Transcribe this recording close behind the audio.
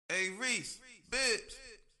Hey Reese, Bibbs,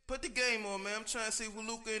 put the game on, man. I'm trying to see what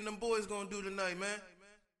Luca and them boys gonna do tonight, man.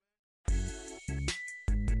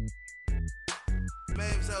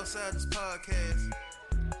 Mavs outside this podcast.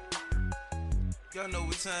 Y'all know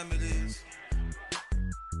what time it is.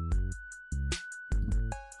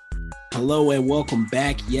 Hello and welcome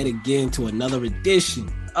back yet again to another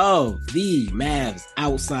edition of the Mavs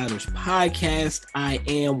Outsiders podcast. I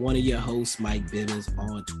am one of your hosts, Mike Bibbs,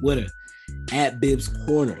 on Twitter at Bibbs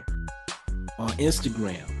Corner. On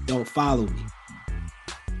Instagram, don't follow me.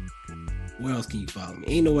 Where else can you follow me?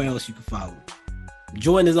 Ain't nowhere else you can follow me.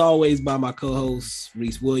 Joined as always by my co-host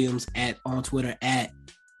Reese Williams on Twitter at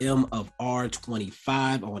M of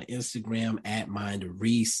R25, on Instagram at Mind of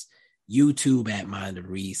Reese, YouTube at Mind of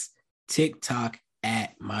Reese, TikTok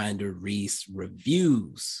at Mind of Reese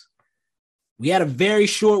Reviews. We had a very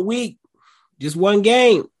short week, just one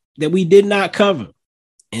game that we did not cover,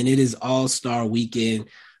 and it is All-Star Weekend.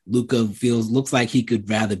 Luka looks like he could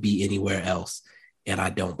rather be anywhere else, and I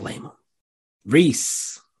don't blame him.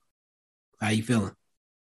 Reese, how you feeling?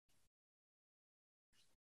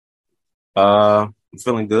 I'm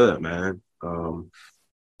feeling good, man.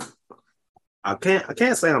 I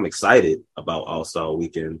can't say I'm excited about All-Star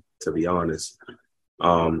Weekend, to be honest.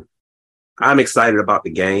 I'm excited about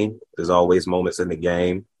the game. There's always moments in the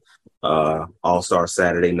game. All-Star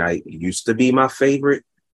Saturday night used to be my favorite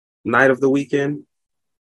night of the weekend.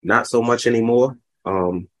 Not so much anymore.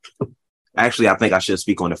 Actually, I think I should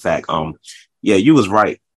speak on the fact. Yeah, you was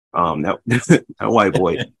right. That white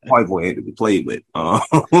boy ain't to be played with.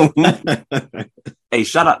 Hey,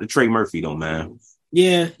 shout out to Trey Murphy though, man.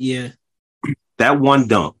 Yeah. That one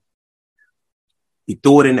dunk, he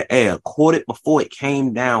threw it in the air, caught it before it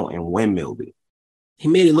came down, and windmilled it. He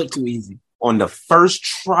made it look too easy on the first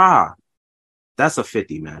try. That's a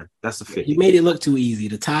 50, man. That's a 50. He made it look too easy.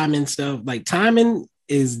 The timing stuff, like timing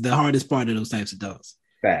is the hardest part of those types of dunks.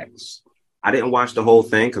 Facts. I didn't watch the whole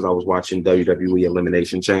thing because I was watching WWE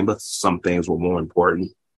Elimination Chamber. Some things were more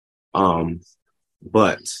important.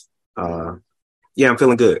 But yeah, I'm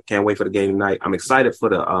feeling good. Can't wait for the game tonight. I'm excited for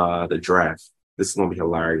the draft. This is gonna be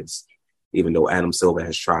hilarious. Even though Adam Silver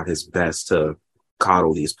has tried his best to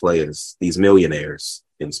coddle these players, these millionaires,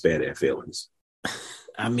 and spare their feelings.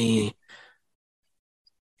 I mean,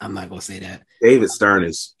 I'm not gonna say that. David Stern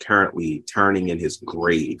is currently turning in his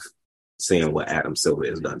grave, seeing what Adam Silver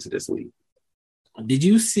has done to this league. Did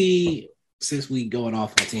you see, since we going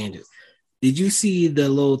off on tangents, did you see the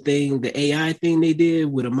little thing, the AI thing they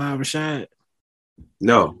did with Ahmad Rashad?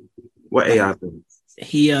 No. What AI thing?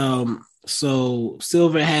 He so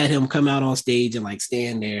Silver had him come out on stage and like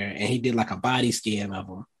stand there, and he did like a body scan of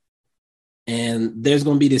him. And there's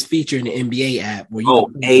gonna be this feature in the NBA app where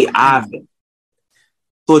you AI.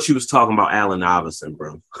 Thought you was talking about Allen Iverson,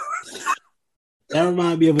 bro. That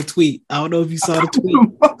reminded me of a tweet. I don't know if you saw the tweet.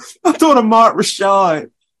 I thought Ahmad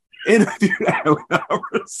Rashad interviewed Allen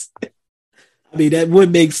Iverson. I mean, that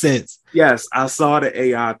would make sense. Yes, I saw the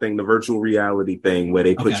AI thing, the virtual reality thing where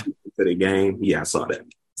they put you into the game. Yeah, I saw that.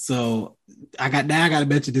 So I got to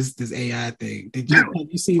mention this AI thing. Have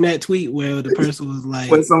you seen that tweet where the person was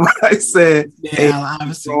like, when somebody said, "Hey, Allen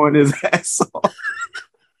Iverson throwing his ass off."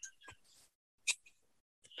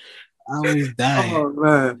 I was dying. Oh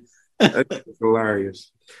man, that's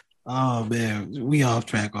hilarious. Oh man, we off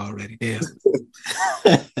track already. Damn.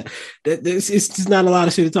 It's just not a lot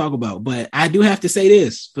of shit to talk about. But I do have to say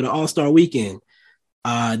this for the All-Star Weekend.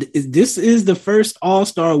 This is the first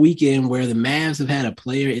All-Star Weekend where the Mavs have had a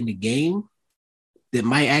player in the game that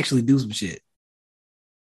might actually do some shit.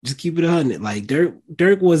 Just keep it 100. Like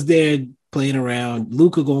Dirk was there playing around.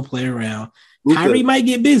 Luka gonna play around. Kyrie might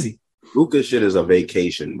get busy. Luka shit is a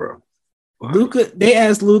vacation, bro. Luka, they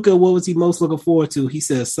asked Luka what was he most looking forward to. He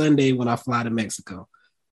said Sunday when I fly to Mexico.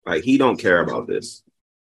 Like he don't care about this.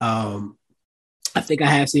 I think I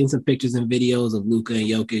have seen some pictures and videos of Luka and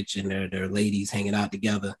Jokic and their ladies hanging out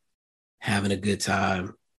together, having a good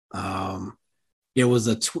time. There was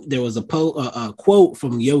a quote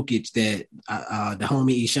from Jokic that the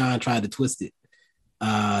homie Ishan tried to twist it.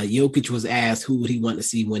 Jokic was asked who would he want to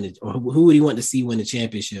see win the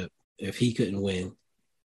championship if he couldn't win,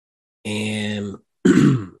 and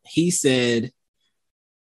he said,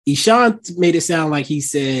 Ishan made it sound like he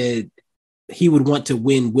said he would want to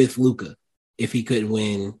win with Luka if he couldn't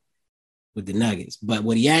win with the Nuggets. But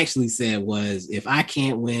what he actually said was, if I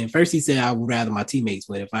can't win, first he said, I would rather my teammates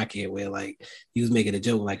win if I can't win. Like he was making a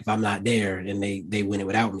joke, like if I'm not there and they win it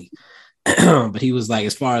without me. But he was like,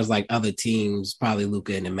 as far as like other teams, probably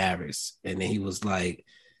Luka and the Mavericks. And then he was like,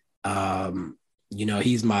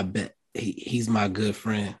 he's my bet. He's my good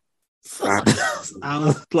friend. I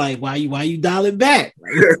was like, why you dialing back?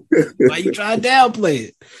 Why you trying to downplay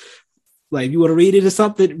it? Like, if you want to read into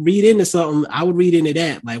something, I would read into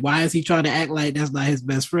that. Like, why is he trying to act like that's not his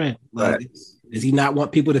best friend? Like, Right. does he not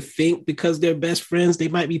want people to think because they're best friends they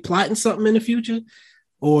might be plotting something in the future?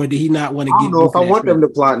 Or did he not want to I get? don't know if I want them to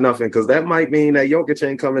plot nothing, because that might mean that Jokic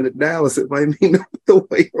ain't coming to Dallas. It might mean the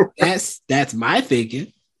way around. That's my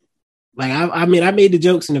thinking. Like, I mean, I made the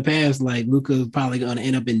jokes in the past, like Luka's probably going to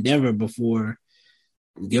end up in Denver before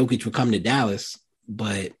Jokic will come to Dallas.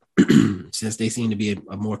 But since they seem to be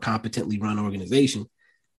a more competently run organization,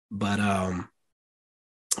 but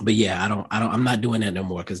yeah, I'm not doing that no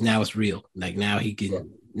more, because now it's real. Like, now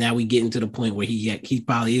we getting to the point where he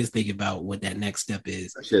probably is thinking about what that next step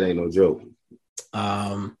is. That shit ain't no joke.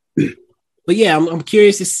 But yeah, I'm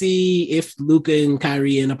curious to see if Luka and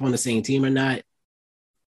Kyrie end up on the same team or not.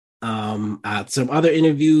 Some other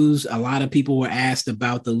interviews, a lot of people were asked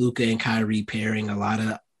about the Luka and Kyrie pairing. A lot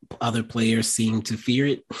of other players seem to fear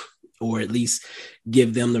it, or at least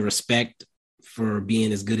give them the respect for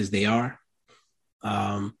being as good as they are.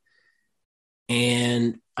 And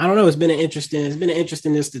I don't know, it's been interesting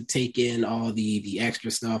to take in all the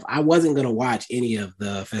extra stuff. I wasn't going to watch any of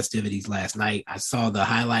the festivities last night. I saw the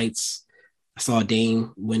highlights. I saw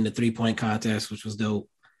Dame win the 3-point contest, which was dope.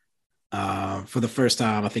 For the first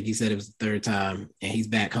time, I think he said it was the third time, and he's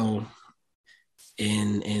back home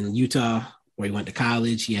in Utah, where he went to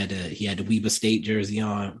college. He had the Weber State jersey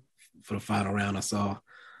on for the final round. I saw.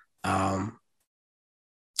 I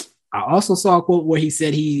also saw a quote where he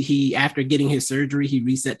said he after getting his surgery, he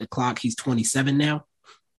reset the clock. He's 27 now.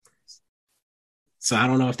 So I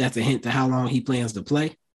don't know if that's a hint to how long he plans to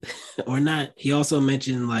play or not. He also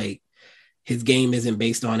mentioned, like, his game isn't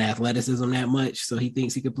based on athleticism that much, so he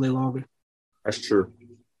thinks he could play longer. That's true.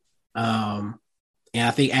 And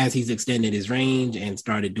I think as he's extended his range and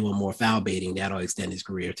started doing more foul baiting, that'll extend his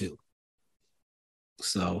career too.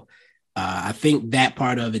 So I think that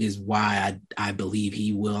part of it is why I believe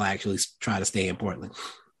he will actually try to stay in Portland,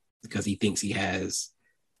 because he thinks he has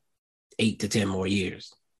 8 to 10 more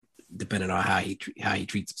years, depending on how he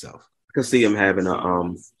treats himself. I can see him having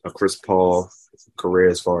a Chris Paul career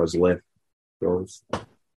as far as length goes.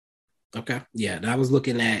 Okay. Yeah. And I was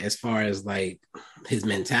looking at, as far as like his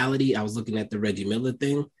mentality, I was looking at the Reggie Miller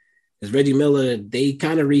thing. Because Reggie Miller, they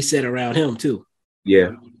kind of reset around him too.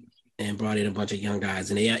 Yeah. And brought in a bunch of young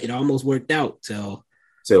guys. And it almost worked out till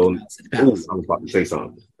I was about to say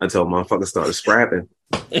something. Until motherfuckers started scrapping.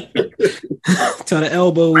 Till the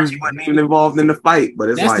elbows. He wasn't even involved in the fight,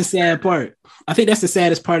 but that's the sad part. I think that's the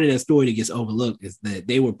saddest part of that story that gets overlooked, is that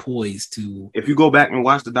they were poised to. If you go back and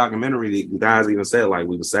watch the documentary, the guys even said, like,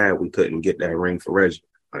 we were sad we couldn't get that ring for Reggie.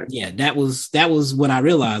 Right? Yeah, that was when I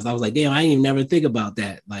realized. I was like, damn, I didn't even never think about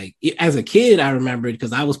that. Like, as a kid, I remembered,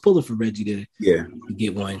 because I was pulling for Reggie to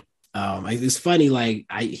get one. It's funny, like,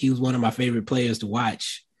 he was one of my favorite players to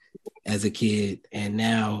watch as a kid, and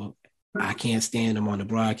now I can't stand him on the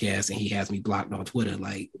broadcast, and he has me blocked on Twitter.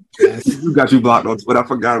 Like, you got you blocked on Twitter. I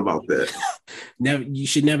forgot about that. You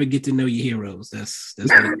should never get to know your heroes. That's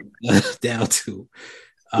what it's down to.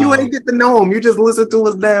 You ain't get to know him. You just listen to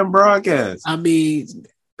his damn broadcast. I mean,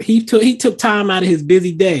 he took time out of his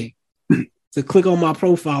busy day to click on my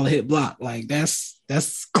profile and hit block. Like, that's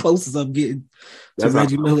close as I'm getting to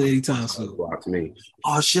Reggie Miller anytime soon. Blocked me.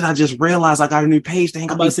 Oh shit! I just realized I got a new page. I'm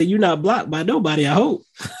about to say, you're not blocked by nobody, I hope.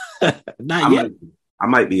 Not yet. I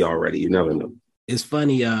might be already. You never know. It's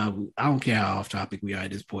funny. I don't care how off topic we are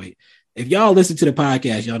at this point. If y'all listen to the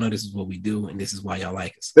podcast, y'all know this is what we do, and this is why y'all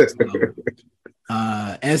like us. So,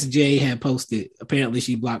 SJ had posted, apparently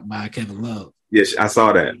she blocked by Kevin Love. Yes, I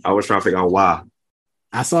saw that. I was trying to figure out why.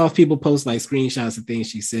 I saw people post like screenshots of things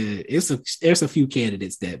she said. There's a few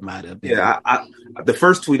candidates that might have been. Yeah, I the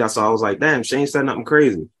first tweet I saw, I was like, damn, Shane said nothing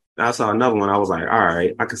crazy. I saw another one. I was like, all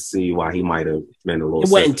right, I could see why he might have been a little. It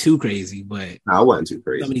wasn't too crazy, but no, it wasn't too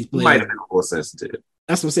crazy. Some of these players might have been a little sensitive.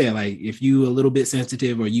 That's what I'm saying. Like, if you a little bit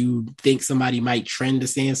sensitive, or you think somebody might trend to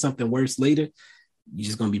saying something worse later, you're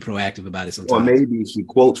just gonna be proactive about it sometimes. Or maybe he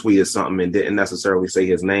quote tweeted something and didn't necessarily say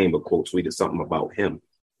his name, but quote tweeted something about him.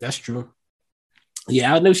 That's true.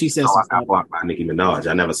 Yeah, I know she said. I got blocked by Nicki Minaj.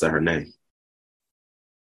 I never said her name.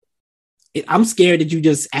 I'm scared that you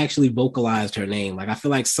just actually vocalized her name. Like, I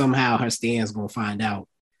feel like somehow her stand's gonna find out.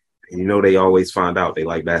 And you know they always find out. They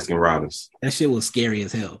like Baskin Robbins. That shit was scary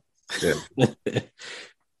as hell. Yeah.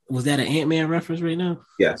 Was that an Ant-Man reference right now?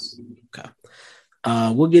 Yes. Okay.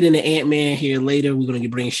 We'll get into Ant-Man here later. We're gonna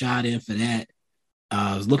bring Shad in for that.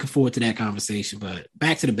 I was looking forward to that conversation, but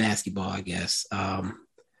back to the basketball, I guess.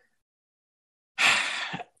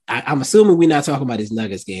 I'm assuming we're not talking about this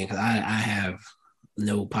Nuggets game, because I have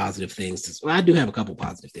no positive things to. Well, I do have a couple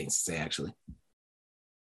positive things to say, actually.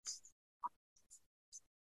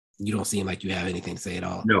 You don't seem like you have anything to say at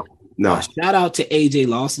all. No. Shout out to AJ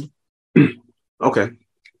Lawson. Okay.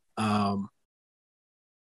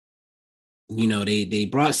 They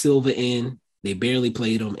brought Silva in. They barely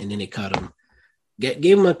played him, and then they cut him.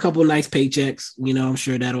 Gave him a couple nice paychecks. I'm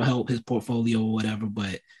sure that'll help his portfolio or whatever,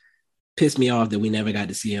 but pissed me off that we never got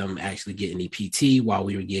to see him actually get any PT while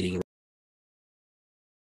we were getting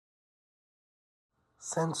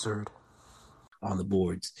censored on the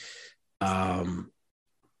boards.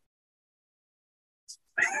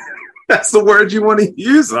 That's the word you want to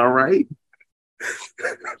use, all right?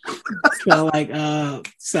 Sound like to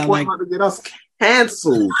get us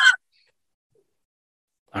canceled.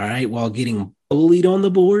 All right, while getting bullied on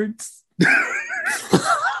the boards.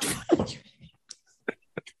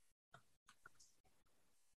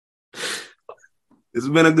 It's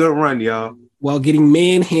been a good run, y'all. While getting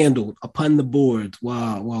manhandled upon the boards,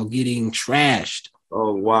 while getting trashed.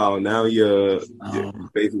 Oh wow! Now you're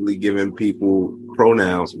basically giving people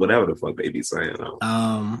pronouns, whatever the fuck they be saying.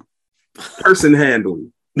 Person handle.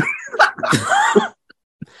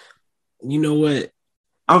 You know what?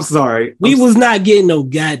 I'm sorry. We was not getting no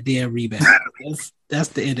goddamn rebound. That's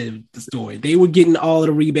the end of the story. They were getting all of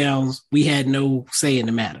the rebounds. We had no say in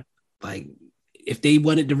the matter. Like, if they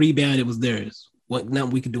wanted the rebound, it was theirs.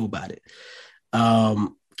 Nothing we could do about it.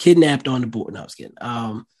 Kidnapped on the board. No, I was kidding.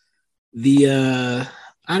 I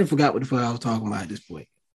forgot what the fuck I was talking about at this point.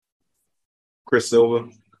 Chris Silva.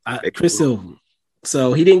 Chris Silva.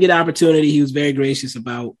 So he didn't get an opportunity. He was very gracious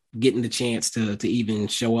about getting the chance to even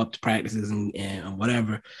show up to practices and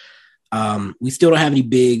whatever. We still don't have any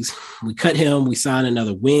bigs. We cut him. We signed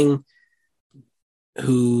another wing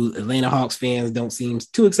who Atlanta Hawks fans don't seem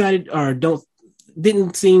too excited or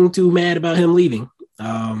didn't seem too mad about him leaving.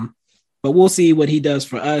 But we'll see what he does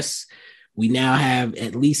for us. We now have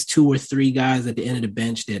at least 2 or 3 guys at the end of the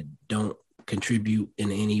bench that don't contribute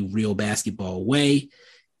in any real basketball way.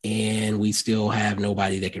 And we still have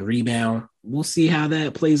nobody that can rebound. We'll see how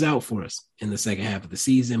that plays out for us in the second half of the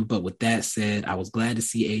season. But with that said, I was glad to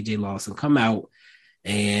see AJ Lawson come out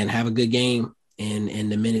and have a good game in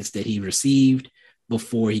the minutes that he received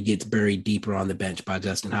before he gets buried deeper on the bench by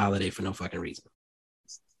Justin Holiday for no fucking reason.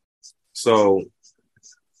 So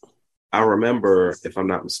I remember, if I'm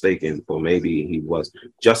not mistaken, or maybe he was,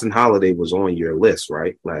 Justin Holiday was on your list,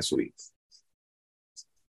 right? Last week.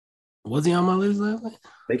 Was he on my list last week? I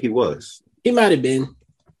think he was. He might have been.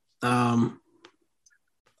 I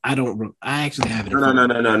actually have it.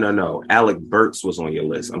 No. Alec Burks was on your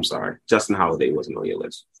list. I'm sorry. Justin Holiday wasn't on your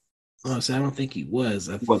list. Oh, so I don't think he was.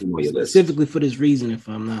 He wasn't on your list. Specifically for this reason, if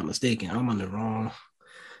I'm not mistaken. I'm on the wrong.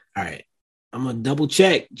 All right. I'm going to double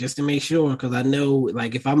check just to make sure, because I know,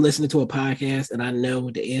 like, if I'm listening to a podcast and I know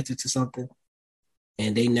the answer to something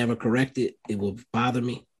and they never correct it, it will bother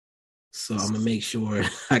me. So I'm going to make sure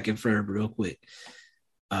I confirm real quick.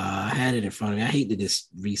 I had it in front of me. I hate that this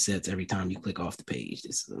resets every time you click off the page.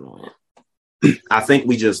 This is annoying. I think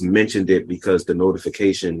we just mentioned it because the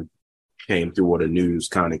notification came through, or the news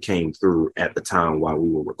kind of came through at the time while we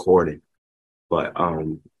were recording. But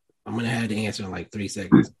I'm going to have the answer in like 3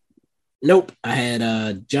 seconds. Nope. I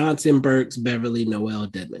had Johnson, Burks, Beverly, Noel,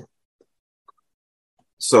 Dedmon.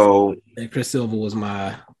 So and Chris Silva was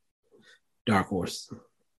my dark horse.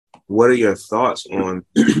 What are your thoughts on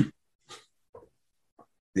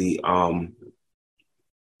the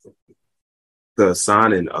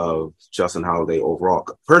signing of Justin Holiday overall?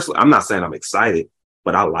 Personally, I'm not saying I'm excited,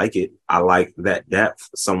 but I like it. I like that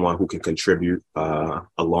depth, someone who can contribute a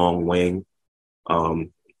long wing.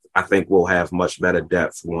 I think we'll have much better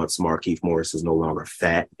depth once Markieff Morris is no longer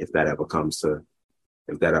fat, if that ever comes to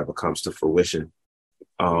fruition.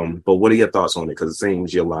 But what are your thoughts on it? Because it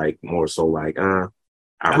seems you're like more so like,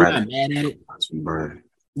 I'm not mad at it.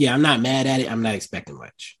 Yeah, I'm not mad at it. I'm not expecting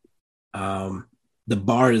much. The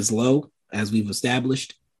bar is low, as we've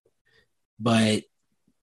established, but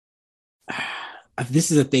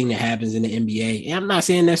this is a thing that happens in the NBA. And I'm not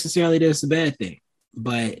saying necessarily that it's a bad thing,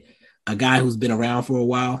 but a guy who's been around for a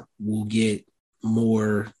while will get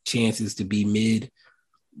more chances to be mid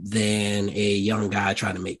than a young guy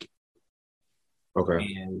trying to make it. Okay.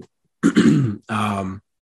 And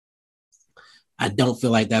I don't feel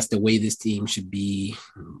like that's the way this team should be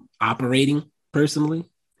operating, personally,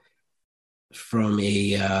 from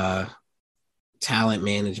a talent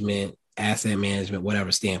management, asset management,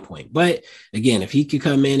 whatever standpoint. But again, if he could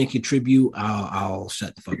come in and contribute, I'll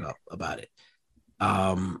shut the fuck up about it.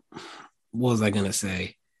 What was I going to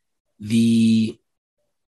say?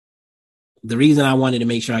 The reason I wanted to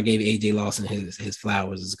make sure I gave AJ Lawson his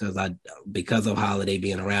flowers is because of Holiday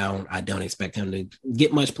being around, I don't expect him to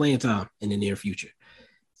get much playing time in the near future.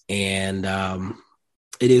 And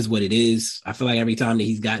it is what it is. I feel like every time that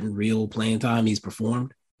he's gotten real playing time, he's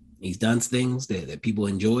performed. He's done things that people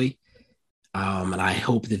enjoy. And I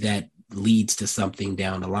hope that leads to something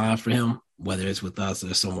down the line for him, whether it's with us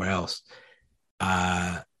or somewhere else.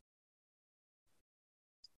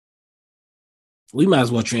 We might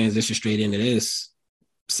as well transition straight into this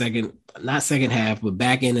not second half, but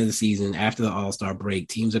back end of the season after the All-Star break.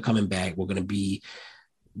 Teams are coming back. We're going to be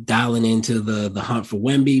dialing into the hunt for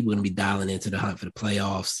Wemby. We're going to be dialing into the hunt for the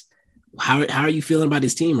playoffs. How are you feeling about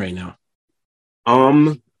this team right now?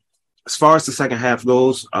 As far as the second half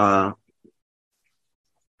goes, I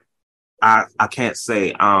can't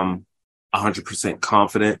say I'm 100%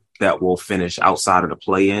 confident that we'll finish outside of the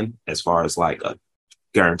play-in as far as like a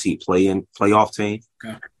guaranteed play-in playoff team.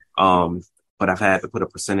 Okay. But I've had to put a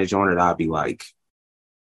percentage on it. I'd be like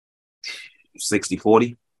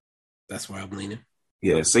 60-40. That's where I'm leaning.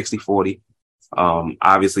 Yeah, 60-40.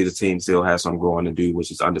 Obviously, the team still has some growing to do,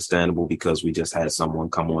 which is understandable because we just had someone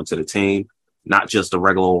come onto the team, not just a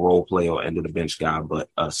regular role player or end of the bench guy, but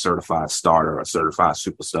a certified starter, a certified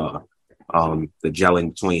superstar. The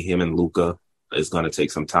gelling between him and Luka is going to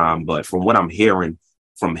take some time. But from what I'm hearing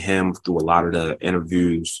from him through a lot of the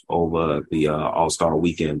interviews over the All-Star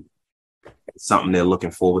weekend, it's something they're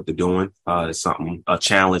looking forward to doing. It's a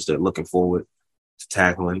challenge they're looking forward to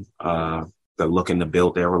tackling. They're looking to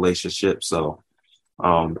build their relationship. So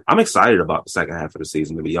I'm excited about the second half of the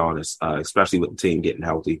season, to be honest, especially with the team getting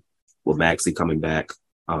healthy, with Maxey coming back,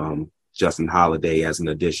 Justin Holiday as an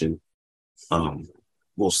addition.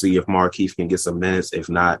 We'll see if Markieff can get some minutes. If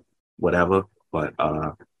not, whatever. But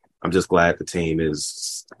I'm just glad the team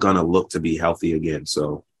is going to look to be healthy again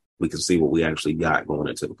so we can see what we actually got going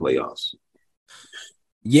into the playoffs.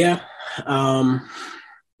 Yeah.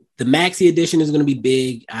 The Maxey addition is going to be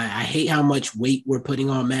big. I hate how much weight we're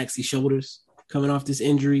putting on Maxey's shoulders coming off this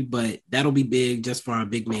injury, but that'll be big just for our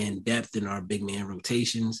big man depth and our big man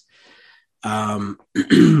rotations. I'm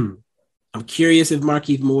curious if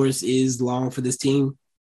Markieff Morris is long for this team.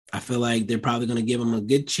 I feel like they're probably going to give him a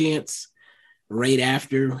good chance right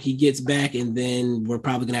after he gets back, and then we're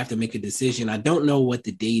probably going to have to make a decision. I don't know what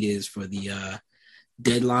the date is for the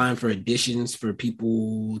deadline for additions for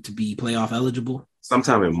people to be playoff eligible.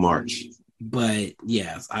 Sometime in March. But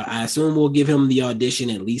yes, I assume we'll give him the audition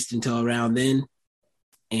at least until around then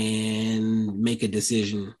and make a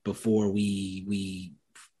decision before we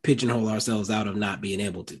pigeonhole ourselves out of not being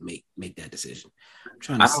able to make that decision.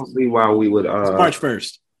 I don't see why we would March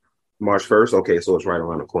 1st. March 1st? Okay, so it's right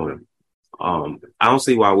around the corner. I don't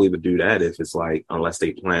see why we would do that if it's like, unless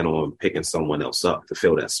they plan on picking someone else up to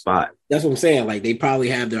fill that spot. That's what I'm saying. Like, they probably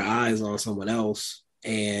have their eyes on someone else,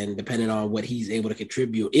 and depending on what he's able to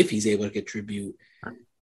contribute, if he's able to contribute,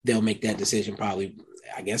 they'll make that decision probably,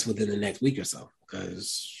 I guess, within the next week or so,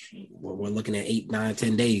 because we're looking at 8, 9,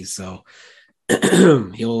 10 days. So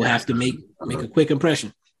he'll have to make a quick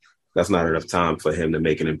impression. That's not enough time for him to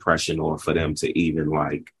make an impression or for them to even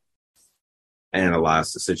like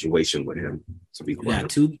analyze the situation with him, to be clear.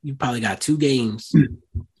 You probably got 2 games,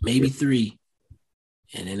 maybe 3,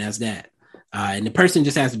 and then that's that. And the person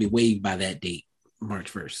just has to be waived by that date,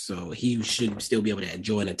 March 1st. So he should still be able to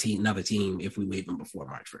join another team if we waive him before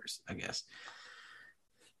March 1st, I guess.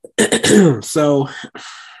 So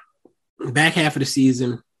back half of the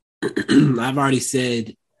season, I've already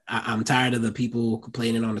said I'm tired of the people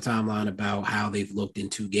complaining on the timeline about how they've looked in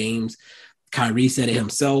 2 games. Kyrie said it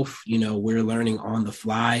himself, we're learning on the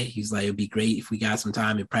fly. He's like, it'd be great if we got some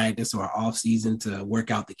time in practice or off season to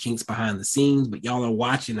work out the kinks behind the scenes, but y'all are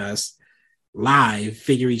watching us live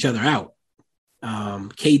figure each other out.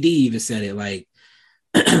 KD even said it, like,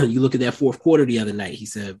 you look at that fourth quarter the other night, he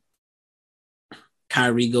said,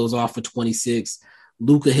 Kyrie goes off for 26.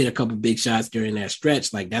 Luka hit a couple big shots during that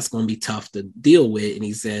stretch. Like, that's going to be tough to deal with. And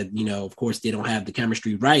he said, of course they don't have the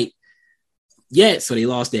chemistry right yet, so they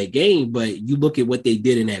lost that game. But you look at what they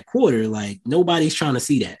did in that quarter, like, nobody's trying to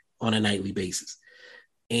see that on a nightly basis.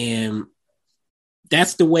 And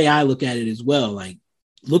that's the way I look at it as well. Like,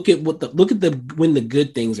 look at when the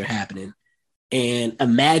good things are happening, and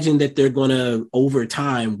imagine that they're going to, over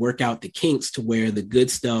time, work out the kinks to where the good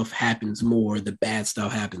stuff happens more, the bad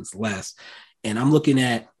stuff happens less. And I'm looking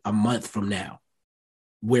at a month from now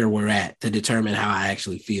where we're at to determine how I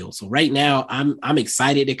actually feel. So right now, I'm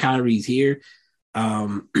excited that Kyrie's here.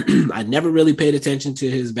 I never really paid attention to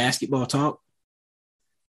his basketball talk,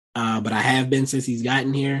 but I have been since he's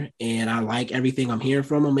gotten here, and I like everything I'm hearing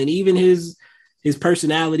from him. And even his his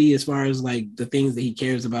personality, as far as like the things that he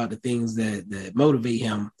cares about, the things that motivate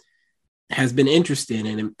him, has been interesting.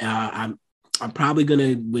 And I'm probably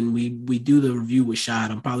gonna, when we do the review with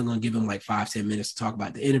Shad, I'm probably gonna give him like 5-10 minutes to talk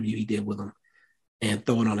about the interview he did with him and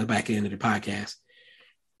throw it on the back end of the podcast.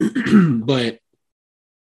 But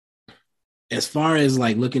as far as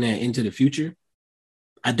like looking at into the future,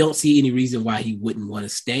 I don't see any reason why he wouldn't want to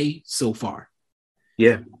stay so far.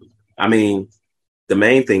 Yeah. I mean, the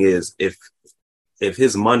main thing is if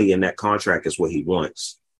his money in that contract is what he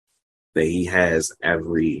wants, then he has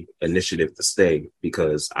every initiative to stay,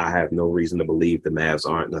 because I have no reason to believe the Mavs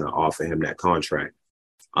aren't going to offer him that contract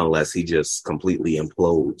unless he just completely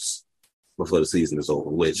implodes before the season is over,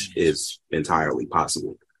 which is entirely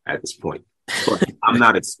possible at this point. But I'm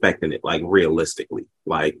not expecting it, like, realistically.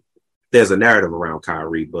 Like, there's a narrative around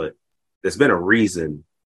Kyrie, but there's been a reason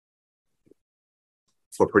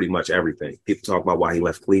for pretty much everything. People talk about why he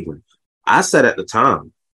left Cleveland. I said at the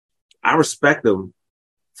time, I respect him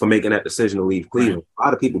for making that decision to leave Cleveland. Right. A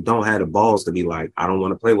lot of people don't have the balls to be like, I don't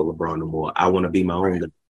want to play with LeBron no more. I want to be my own guy.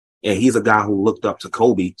 And he's a guy who looked up to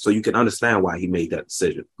Kobe, so you can understand why he made that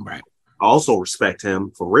decision. Right. I also respect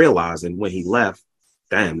him for realizing when he left,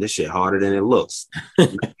 damn, this shit harder than it looks.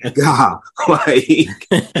 God, like,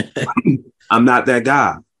 I'm not that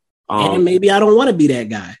guy. And maybe I don't want to be that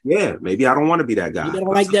guy. Yeah, maybe I don't want to be that guy. You don't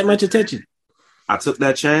like that much attention. I took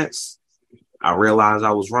that chance. I realized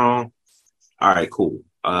I was wrong. All right, cool.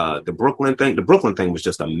 The Brooklyn thing was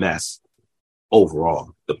just a mess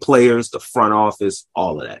overall. The players, the front office,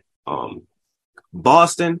 all of that.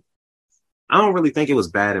 Boston, I don't really think it was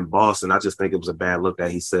bad in Boston. I just think it was a bad look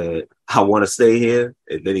that he said, I want to stay here,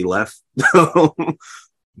 and then he left.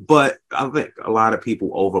 But I think a lot of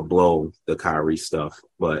people overblow the Kyrie stuff.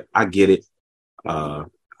 But I get it. I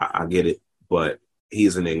get it. But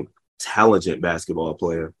he's an intelligent basketball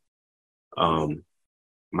player.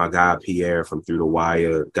 My guy Pierre from Through the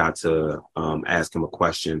Wire got to ask him a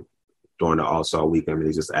question during the All-Star weekend, and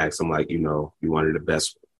he just asked him, like, you're one of the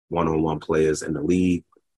best one-on-one players in the league.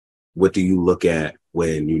 What do you look at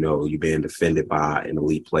when, you're being defended by an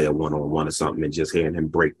elite player one-on-one or something, and just hearing him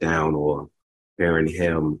break down or hearing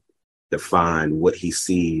him define what he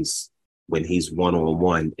sees when he's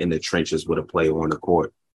one-on-one in the trenches with a player on the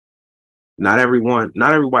court? Not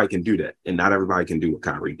everybody can do that, and not everybody can do what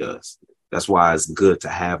Kyrie does. That's why it's good to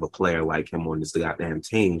have a player like him on this goddamn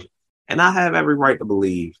team. And I have every right to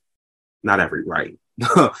believe, not every right,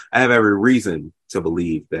 I have every reason to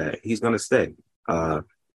believe that he's going to stay.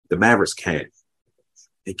 The Mavericks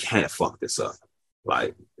they can't fuck this up.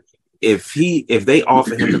 Like, if they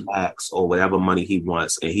offer him the max or whatever money he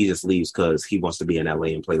wants, and he just leaves because he wants to be in LA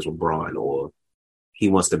and plays with Braun, or he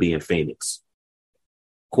wants to be in Phoenix,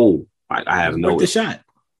 cool. Like, I have no worth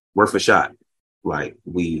a shot. Like,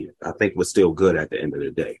 I think we're still good at the end of the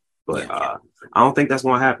day, but I don't think that's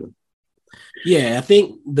going to happen. Yeah, I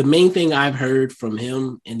think the main thing I've heard from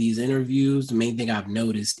him in these interviews, the main thing I've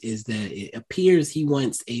noticed is that it appears he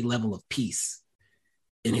wants a level of peace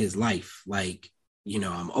in his life. Like,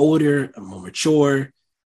 I'm older, I'm more mature.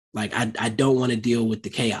 Like, I don't want to deal with the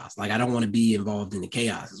chaos. Like, I don't want to be involved in the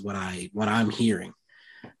chaos is what I'm hearing.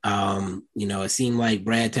 It seemed like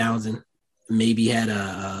Brad Townsend maybe had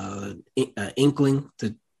a inkling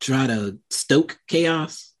to try to stoke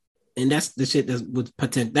chaos. And that's the shit that's with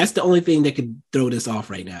potential. That's the only thing that could throw this off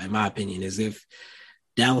right now, in my opinion, is if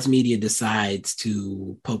Dallas media decides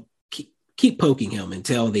to keep poking him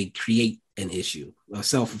until they create an issue, a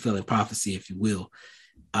self-fulfilling prophecy, if you will.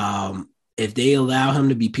 If they allow him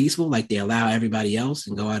to be peaceful, like they allow everybody else,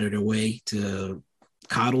 and go out of their way to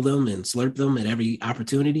coddle them and slurp them at every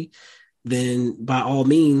opportunity, then by all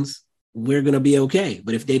means, we're going to be okay.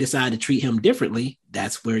 But if they decide to treat him differently,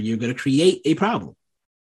 that's where you're going to create a problem,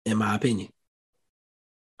 in my opinion.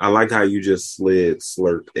 I like how you just slid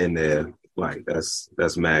slurp in there. Like,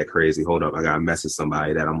 that's mad crazy. Hold up. I got to message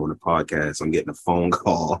somebody that I'm on the podcast. I'm getting a phone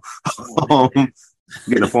call.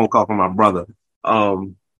 Getting a phone call from my brother.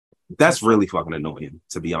 That's really fucking annoying,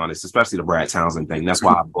 to be honest, especially the Brad Townsend thing. That's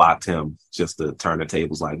why I blocked him, just to turn the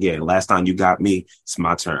tables. Like, yeah, last time you got me, it's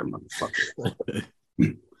my turn, motherfucker.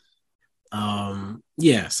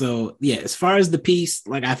 So as far as the piece,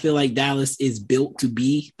 like, I feel like Dallas is built to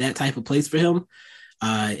be that type of place for him.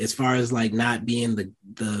 As far as like not being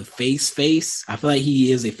the face, I feel like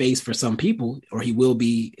he is a face for some people, or he will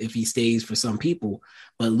be if he stays for some people,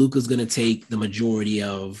 but Luka's going to take the majority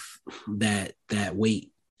of that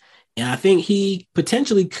weight. And I think he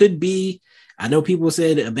potentially could be, I know people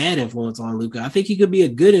said a bad influence on Luka. I think he could be a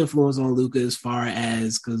good influence on Luka, as far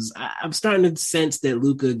as, because I'm starting to sense that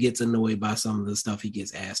Luka gets annoyed by some of the stuff he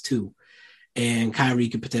gets asked to. And Kyrie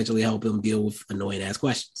could potentially help him deal with annoying ass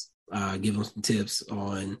questions. Give him some tips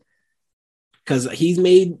on, because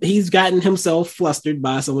he's gotten himself flustered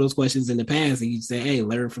by some of those questions in the past, and you say, hey,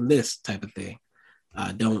 learn from this type of thing.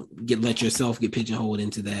 Don't let yourself get pigeonholed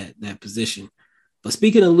into that position. But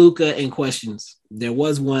speaking of Luka and questions, there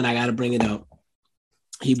was one, I got to bring it up.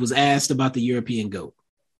 He was asked about the European GOAT.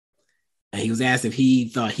 And he was asked if he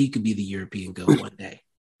thought he could be the European GOAT one day.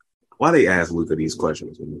 Why they ask Luka these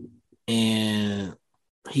questions? And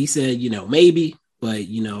he said, maybe, but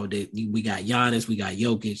we got Giannis, we got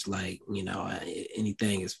Jokic, like,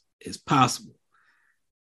 anything is possible.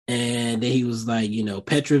 And then he was like,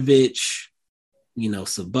 Petrovic,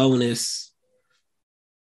 Sabonis,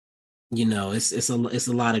 it's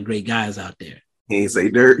a lot of great guys out there. He ain't say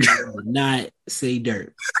Dirk. Did not say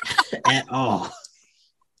Dirk at all.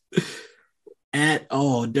 At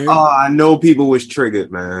all, Dirk. Oh, I know people was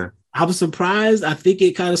triggered, man. I was surprised. I think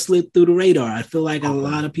it kind of slipped through the radar. I feel like a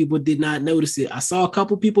lot of people did not notice it. I saw a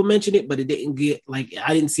couple people mention it, but it didn't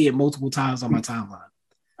I didn't see it multiple times on my timeline.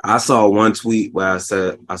 I saw one tweet where I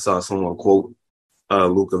saw someone quote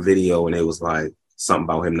Luka video, and it was like something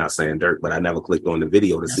about him not saying Dirk, but I never clicked on the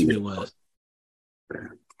video to see what it was.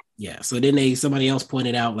 Yeah. So then somebody else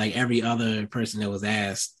pointed out, like, every other person that was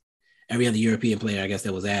asked, every other European player, I guess,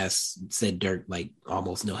 that was asked said Dirk, like,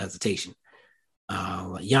 almost no hesitation.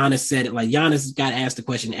 Giannis said it, like, Giannis got asked the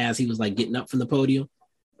question as he was like getting up from the podium,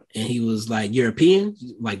 and he was like, European,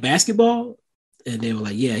 like basketball? And they were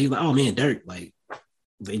like, yeah. He was like, oh man, Dirk. Like,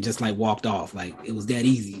 they just like walked off. Like, it was that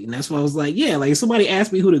easy. And that's why I was like, yeah, like, if somebody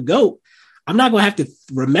asked me who the GOAT, I'm not gonna have to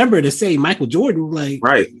remember to say Michael Jordan. Like,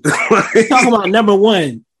 right. Talking about number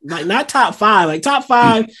one, like, not top five. Like, top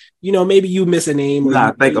five, maybe you miss a name.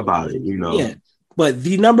 Nah, think about it, Yeah. But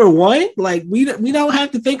the number one, like, we don't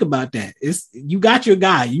have to think about that. It's, you got your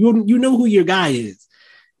guy. You know who your guy is.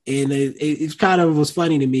 And it kind of was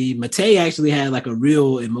funny to me. Matei actually had like a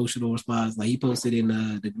real emotional response. Like, he posted in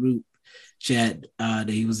the group chat that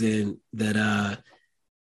he was in that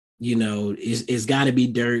it's got to be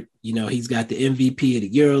Dirk. He's got the MVP of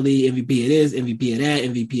the EuroLeague, MVP of this, MVP of that,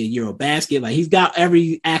 MVP of Eurobasket. Like, he's got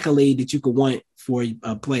every accolade that you could want for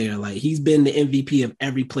a player. Like, he's been the MVP of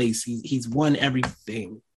every place. He's won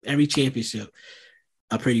everything, every championship,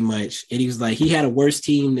 pretty much. And he was like, he had a worse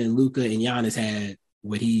team than Luka and Giannis had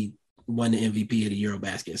when he won the MVP of the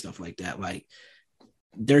Eurobasket and stuff like that. Like,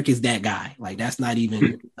 Dirk is that guy. Like, that's not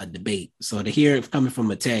even a debate. So to hear it coming from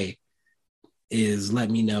Matei is let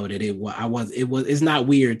me know that it's not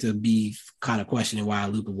weird to be kind of questioning why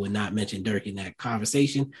Luka would not mention Dirk in that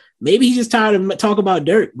conversation. Maybe he's just tired of talking about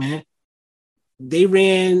Dirk, man. They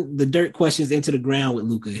ran the Dirk questions into the ground with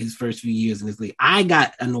Luka his first few years in this league. I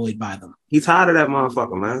got annoyed by them. He's tired of that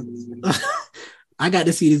motherfucker, man. I got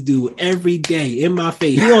to see this dude every day in my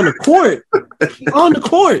face. He on the court. On the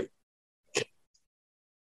court.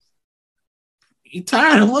 You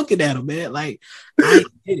tired of looking at him, man. Like, I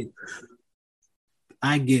get it.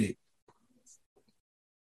 I get it.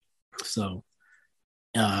 So,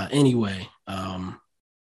 anyway, I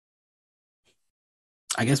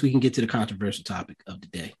guess we can get to the controversial topic of the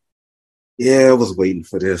day. Yeah, I was waiting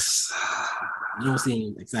for this. You don't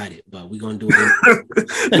seem excited, but we're gonna do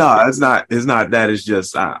it. No, it's not. It's not that. It's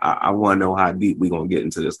just I want to know how deep we're gonna get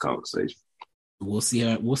into this conversation. We'll see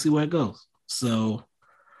where it goes. So,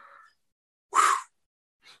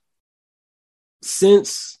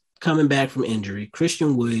 since coming back from injury,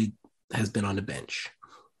 Christian Wood has been on the bench.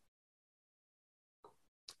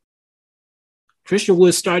 Christian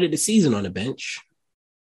Wood started the season on the bench.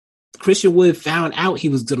 Christian Wood found out he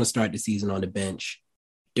was going to start the season on the bench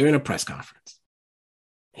during a press conference.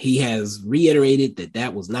 He has reiterated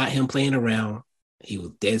that was not him playing around. He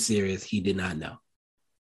was dead serious. He did not know.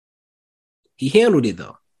 He handled it,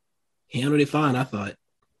 though. He handled it fine, I thought.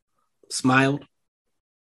 Smiled.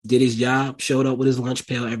 Did his job, showed up with his lunch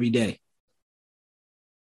pail every day.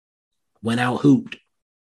 Went out, hooped.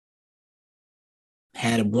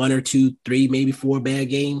 Had 1 or 2, 3, maybe 4 bad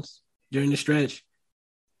games during the stretch.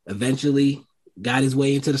 Eventually got his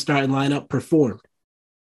way into the starting lineup, performed.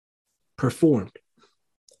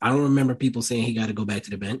 I don't remember people saying he got to go back to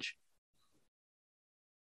the bench.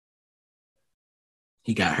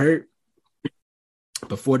 He got hurt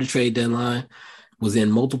before the trade deadline, was in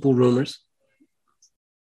multiple rumors.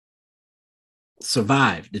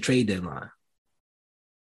 Survived the trade deadline.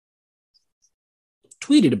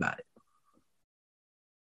 Tweeted about it.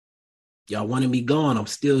 Y'all wanted me gone. I'm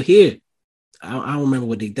still here. I don't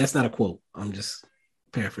remember that's not a quote. I'm just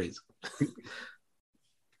paraphrasing.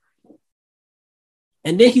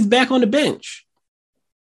 And then he's back on the bench.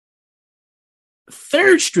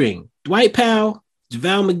 Third string, Dwight Powell,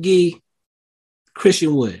 JaVale McGee,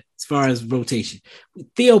 Christian Wood as far as rotation.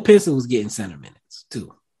 Theo Pinson was getting center minutes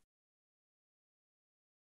too.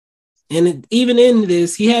 And even in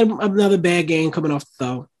this, he had another bad game coming off the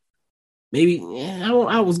thumb. Maybe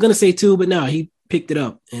I was gonna say 2, but no, he picked it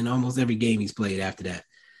up in almost every game he's played after that.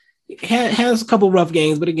 Has a couple rough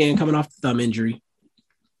games, but again, coming off the thumb injury.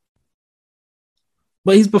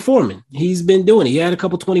 But he's performing. He's been doing it. He had a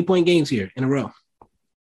couple 20-point games here in a row.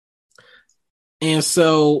 And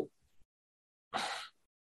so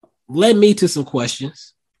led me to some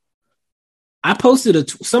questions. I posted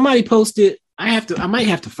somebody posted, I might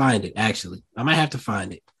have to find it, actually. I might have to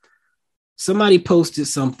find it. Somebody posted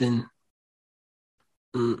something.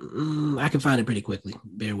 I can find it pretty quickly.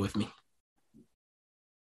 Bear with me.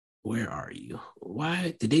 Where are you?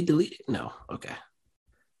 Why did they delete it? No. Okay.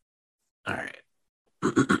 All right.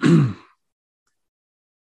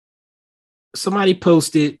 Somebody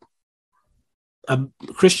posted a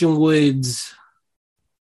Christian Woods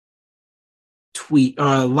tweet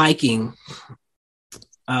liking.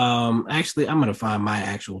 Actually, I'm gonna find my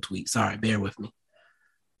actual tweet. Sorry, bear with me.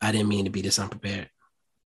 I didn't mean to be this unprepared.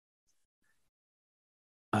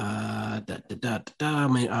 I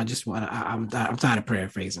mean, I'm tired of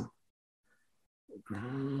paraphrasing.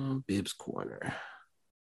 Bibbs Corner.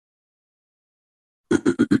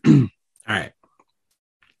 All right.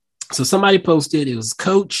 So somebody posted, it was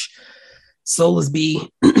Coach Solisby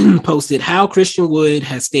posted how Christian Wood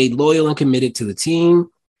has stayed loyal and committed to the team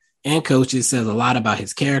and coaches. Says a lot about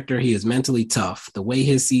his character. He is mentally tough. The way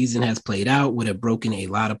his season has played out would have broken a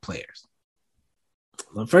lot of players.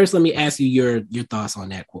 Well, first, let me ask you your thoughts on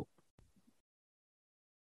that quote.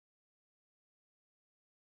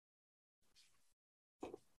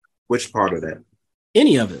 Which part of that?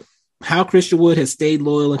 Any of it. How Christian Wood has stayed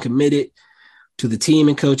loyal and committed to the team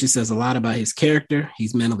and coaches says a lot about his character.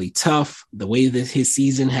 He's mentally tough. The way that his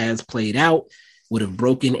season has played out would have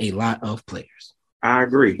broken a lot of players. I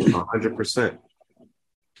agree 100%.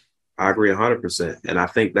 I agree 100%. And I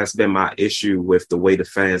think that's been my issue with the way the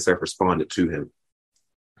fans have responded to him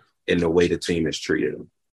and the way the team has treated him.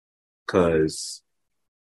 Because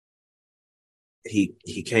he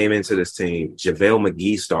came into this team, JaVale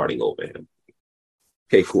McGee starting over him.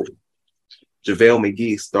 Okay, cool. JaVale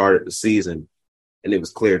McGee started the season, and it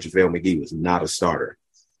was clear JaVale McGee was not a starter.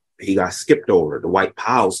 He got skipped over. Dwight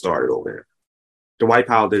Powell started over him. Dwight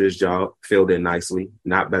Powell did his job, filled in nicely. He's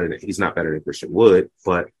not better than Christian Wood,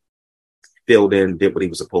 but filled in, did what he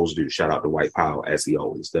was supposed to do. Shout out to Dwight Powell, as he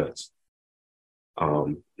always does.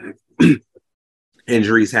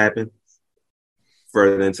 Injuries happen.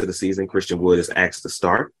 Further into the season, Christian Wood is asked to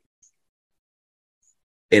start.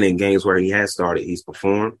 And in games where he has started, he's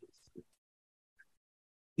performed.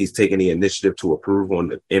 He's taken the initiative to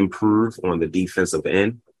improve on the defensive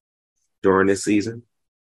end during this season,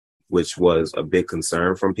 which was a big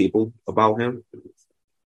concern from people about him.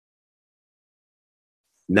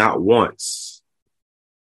 Not once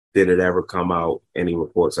did it ever come out, any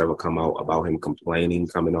reports ever come out about him complaining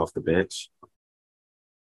coming off the bench.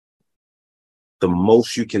 The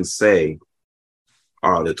most you can say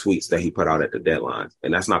are the tweets that he put out at the deadline.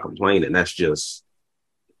 And that's not complaining. That's just,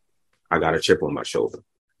 I got a chip on my shoulder.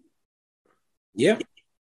 Yeah.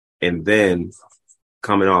 And then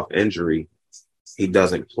coming off injury, he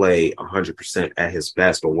doesn't play 100% at his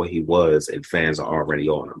best or what he was, and fans are already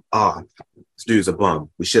on him. This dude's a bum.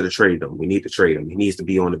 We should have traded him. We need to trade him. He needs to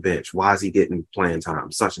be on the bench. Why is he getting playing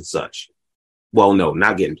time? Such and such. Well, no,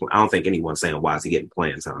 not getting. I don't think anyone's saying why is he getting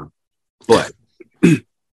playing time. But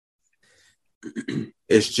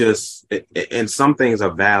it's just, and some things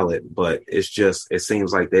are valid, but it's just, it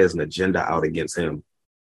seems like there's an agenda out against him,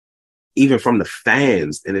 even from the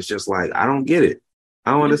fans. And it's just like, I don't get it.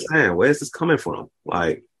 I don't understand. Where's this coming from?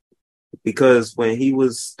 Like, because when he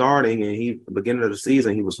was starting and beginning of the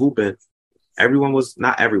season, he was hooping,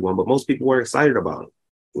 not everyone, but most people were excited about him.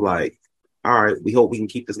 Like, all right, we hope we can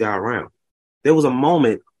keep this guy around. There was a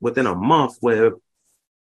moment within a month where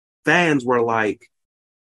fans were like,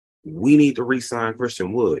 we need to re-sign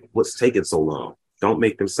Christian Wood. What's taking so long? Don't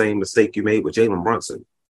make the same mistake you made with Jalen Brunson.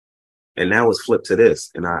 And now it's flipped to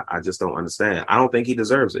this. And I just don't understand. I don't think he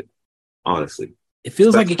deserves it, honestly. It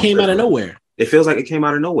feels like it came out of nowhere. It feels like it came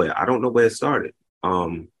out of nowhere. I don't know where it started.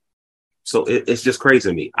 So it's just crazy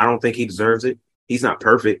to me. I don't think he deserves it. He's not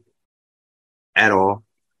perfect at all.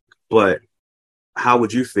 But how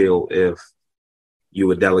would you feel if you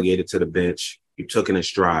were delegated to the bench, you took it in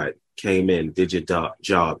stride, came in, did your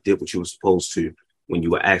job, did what you were supposed to when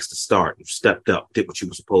you were asked to start, you stepped up, did what you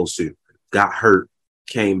were supposed to, got hurt,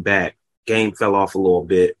 came back, game fell off a little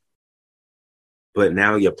bit, but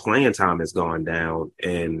now your playing time has gone down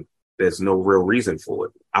and there's no real reason for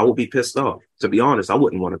it. I would be pissed off. To be honest, I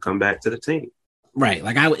wouldn't want to come back to the team. Right.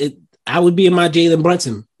 Like I would be in my Jalen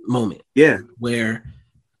Brunson moment. Yeah. Where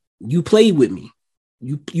you played with me.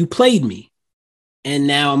 You played me. And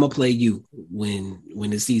now I'm gonna play you when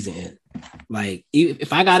the season ends. Like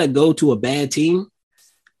if I gotta go to a bad team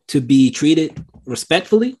to be treated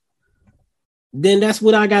respectfully, then that's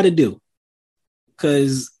what I gotta do.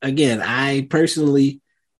 Because again, I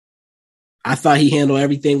thought he handled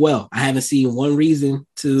everything well. I haven't seen one reason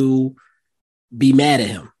to be mad at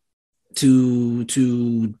him,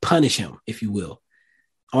 to punish him, if you will,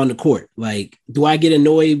 on the court. Like, do I get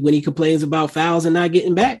annoyed when he complains about fouls and not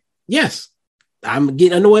getting back? Yes. I'm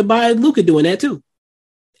getting annoyed by Luka doing that too.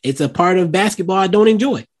 It's a part of basketball I don't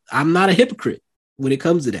enjoy. I'm not a hypocrite when it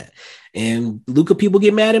comes to that. And Luka people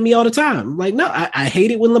get mad at me all the time. I'm like, no, I hate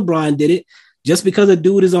it when LeBron did it. Just because a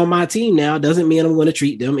dude is on my team now doesn't mean I'm going to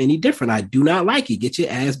treat them any different. I do not like it. Get your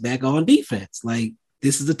ass back on defense. Like,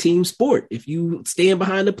 this is a team sport. If you stand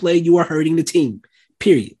behind the play, you are hurting the team,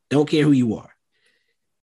 period. Don't care who you are.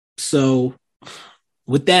 So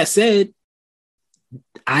with that said,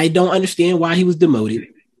 I don't understand why he was demoted.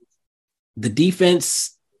 The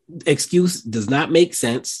defense excuse does not make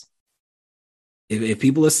sense. If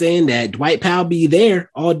people are saying that Dwight Powell be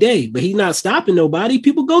there all day, but he's not stopping nobody,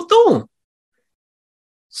 people go through him.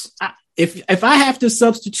 If I have to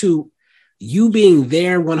substitute you being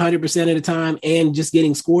there 100% of the time and just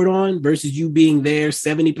getting scored on versus you being there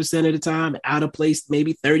 70% of the time, out of place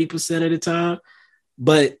maybe 30% of the time,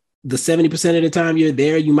 but the 70% of the time you're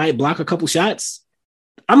there, you might block a couple shots,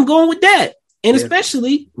 I'm going with that. And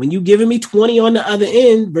especially when you're giving me 20 on the other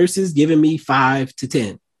end versus giving me 5 to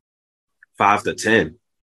 10. 5 to 10.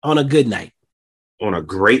 On a good night. On a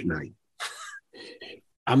great night.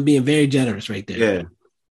 I'm being very generous right there. Yeah.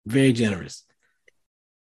 Very generous.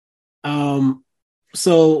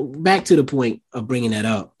 So back to the point of bringing that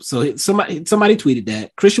up. So somebody tweeted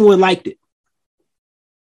that Christian Wood liked it.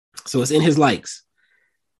 So it's in his likes.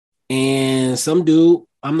 And some dude,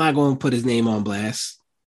 I'm not going to put his name on blast,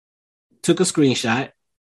 took a screenshot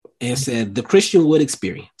and said, the Christian Wood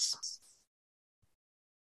experience.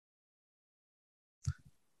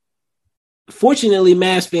 Fortunately,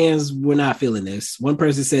 Mavs fans were not feeling this. One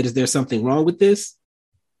person said, is there something wrong with this?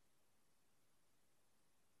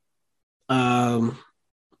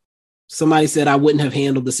 Somebody said I wouldn't have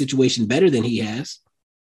handled the situation better than he has.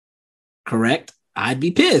 Correct. I'd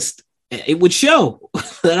be pissed. It would show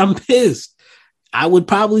that I'm pissed. I would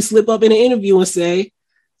probably slip up in an interview and say,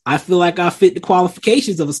 I feel like I fit the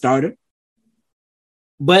qualifications of a starter,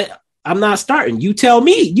 but I'm not starting. You tell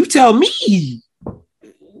me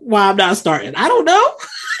why I'm not starting. I don't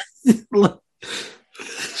know.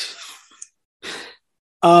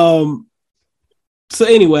 So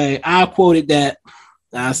anyway, I quoted that.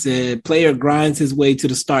 I said, player grinds his way to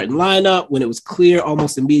the starting lineup when it was clear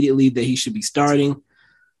almost immediately that he should be starting.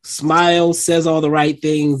 Smiles, says all the right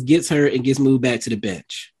things, gets hurt, and gets moved back to the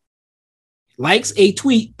bench. Likes a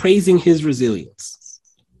tweet praising his resilience.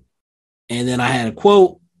 And then I had a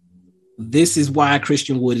quote, this is why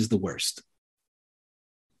Christian Wood is the worst.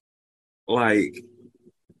 Like,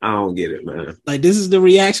 I don't get it, man. Like, this is the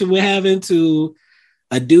reaction we're having to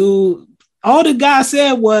a dude. All the guy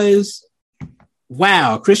said was,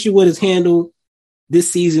 wow, Christian Wood has handled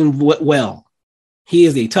this season well. He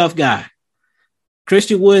is a tough guy.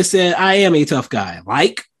 Christian Wood said, I am a tough guy.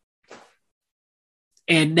 Like,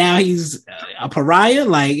 and now he's a pariah.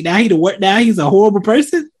 Like, now he's a horrible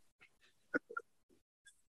person.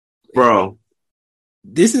 Bro,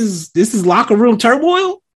 this is locker room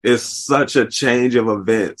turmoil. It's such a change of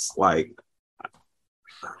events. Like,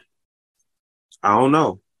 I don't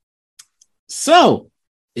know. So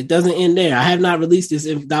it doesn't end there. I have not released this,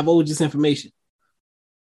 divulged this information.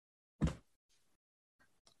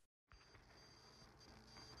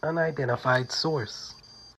 Unidentified source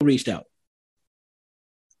reached out.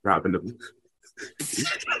 Dropping the.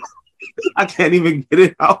 I can't even get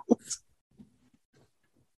it out.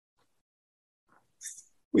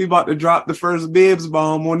 We about to drop the first Bibbs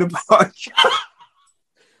bomb on the podcast.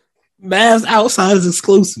 Mavs outside is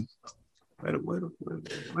exclusive. Where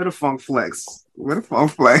the funk flex? Where the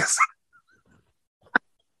funk flex?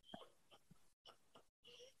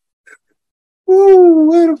 Ooh,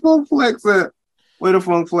 where the funk flex at? Where the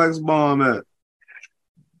funk flex bomb at?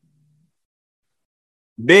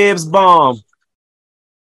 Bibbs bomb.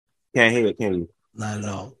 Can't hear it, can you? Not at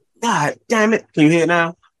all. God damn it. Can you hear it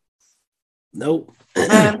now? Nope.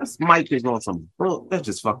 Man, this mic is on some. Bro, that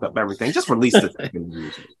just fucked up everything. Just release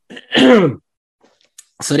the.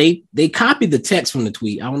 So they copied the text from the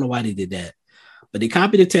tweet. I don't know why they did that, but they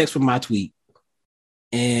copied the text from my tweet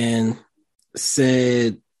and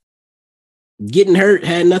said getting hurt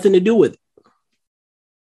had nothing to do with it.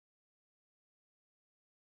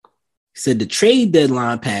 He said the trade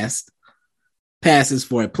deadline passes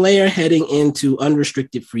for a player heading into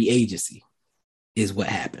unrestricted free agency is what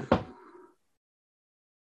happened.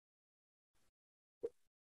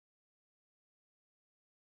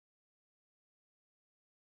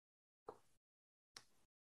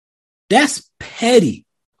 That's petty.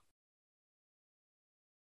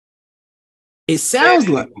 It sounds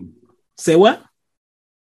like. Say what?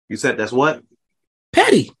 You said that's what?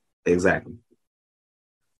 Petty. Exactly.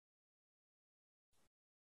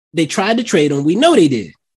 They tried to trade him. We know they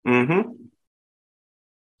did. Mm-hmm.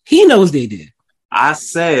 He knows they did. I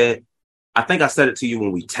think I said it to you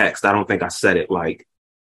when we text. I don't think I said it like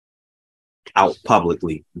out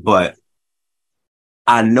publicly, but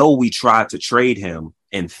I know we tried to trade him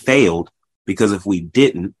and failed because if we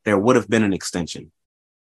didn't, there would have been an extension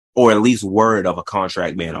or at least word of a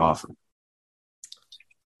contract being offered.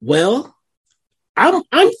 Well,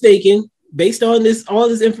 I'm thinking based on all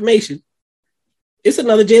this information, it's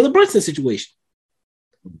another Jalen Brunson situation.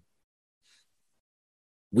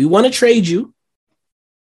 We want to trade you,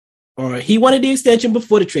 or he wanted the extension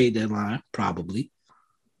before the trade deadline, probably.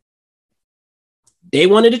 They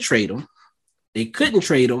wanted to trade him. They couldn't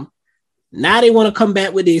trade him. Now they want to come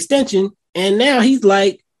back with the extension, and now he's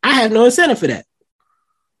like, I have no incentive for that.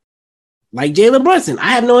 Like Jalen Brunson,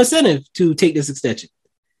 I have no incentive to take this extension.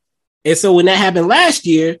 And so when that happened last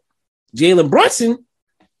year, Jalen Brunson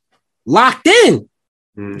locked in,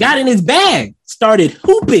 got in his bag, started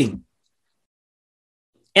hooping.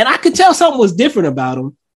 And I could tell something was different about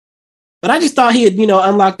him, but I just thought he had,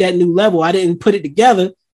 unlocked that new level. I didn't put it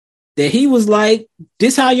together that he was like,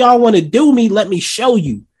 this how y'all want to do me. Let me show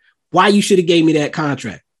you why you should have gave me that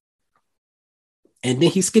contract. And then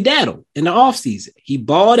he skedaddled in the offseason. He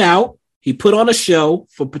balled out. He put on a show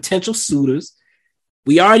for potential suitors.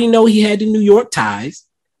 We already know he had the New York ties.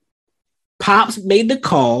 Pops made the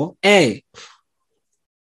call. Hey,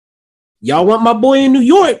 y'all want my boy in New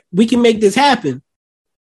York? We can make this happen.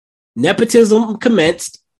 Nepotism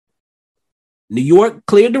commenced. New York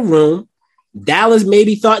cleared the room. Dallas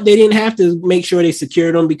maybe thought they didn't have to make sure they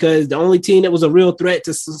secured him because the only team that was a real threat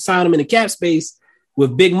to sign him in the cap space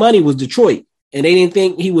with big money was Detroit. And they didn't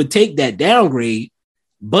think he would take that downgrade.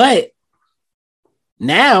 But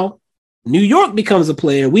now New York becomes a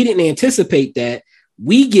player. We didn't anticipate that.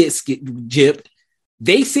 We get gypped.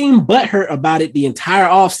 They seem butthurt about it the entire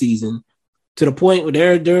offseason to the point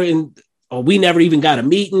where they're in, or we never even got a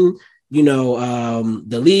meeting.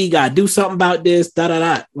 The league got to do something about this,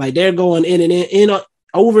 Like they're going in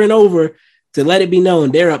over and over to let it be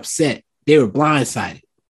known they're upset. They were blindsided,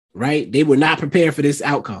 right? They were not prepared for this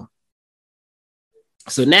outcome.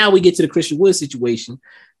 So now we get to the Christian Wood situation.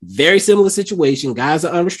 Very similar situation. Guy's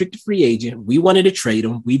an unrestricted free agent. We wanted to trade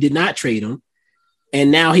him. We did not trade him. And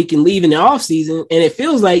now he can leave in the offseason. And it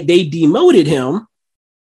feels like they demoted him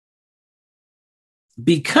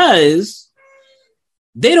because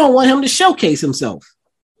they don't want him to showcase himself.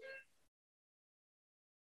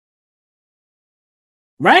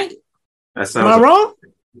 Right? Am I wrong?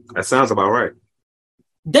 That sounds about right.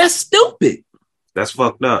 That's stupid. That's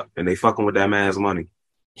fucked up. And they fucking with that man's money.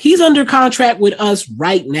 He's under contract with us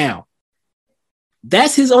right now.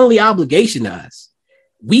 That's his only obligation to us.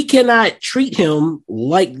 We cannot treat him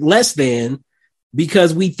like less than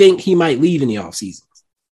because we think he might leave in the offseason.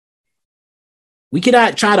 We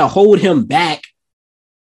cannot try to hold him back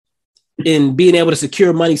in being able to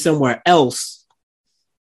secure money somewhere else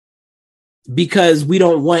because we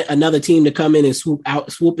don't want another team to come in and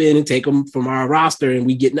swoop in and take him from our roster. And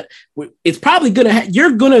we get, it's probably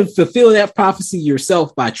you're going to fulfill that prophecy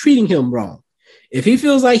yourself by treating him wrong. If he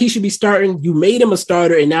feels like he should be starting, you made him a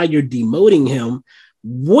starter and now you're demoting him.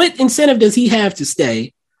 What incentive does he have to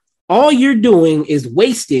stay? All you're doing is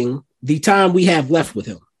wasting the time we have left with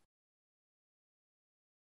him.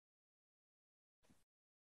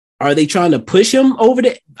 Are they trying to push him over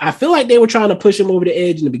I feel like they were trying to push him over the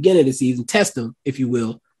edge in the beginning of the season, test him, if you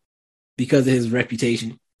will, because of his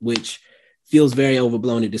reputation, which feels very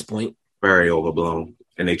overblown at this point. Very overblown.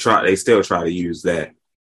 And they still try to use that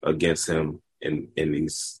against him in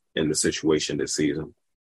the situation this season.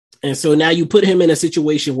 And so now you put him in a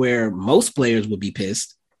situation where most players would be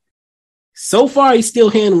pissed. So far, he's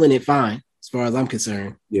still handling it fine, as far as I'm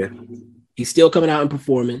concerned. Yeah. He's still coming out and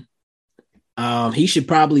performing. He should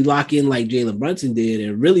probably lock in like Jalen Brunson did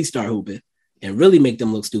and really start hooping and really make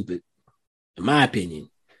them look stupid, in my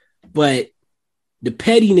opinion. But the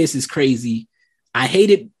pettiness is crazy. I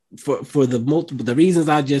hate it for the reasons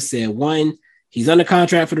I just said. One, He's under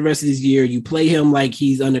contract for the rest of this year. You play him like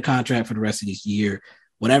he's under contract for the rest of this year.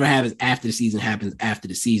 Whatever happens after the season happens after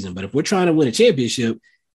the season. But if we're trying to win a championship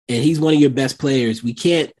and he's one of your best players, we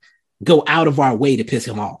can't go out of our way to piss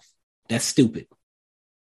him off. That's stupid.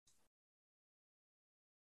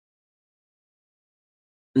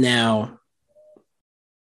 Now,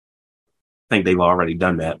 I think they've already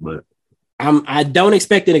done that, but I don't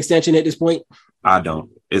expect an extension at this point. I don't.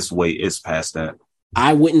 It's past that.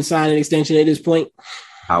 I wouldn't sign an extension at this point.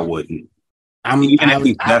 I wouldn't. Even if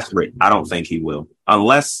he's desperate, I don't think he will.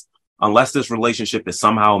 Unless this relationship is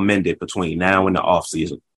somehow amended between now and the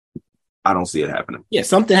offseason. I don't see it happening. Yeah,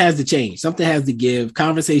 something has to change. Something has to give.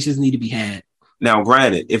 Conversations need to be had. Now,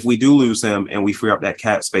 granted, if we do lose him and we free up that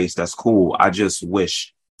cap space, that's cool. I just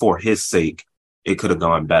wish for his sake it could have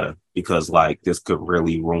gone better, because like this could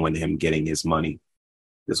really ruin him getting his money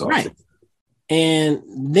this offseason. Right. And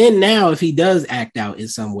then now if he does act out in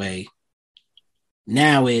some way,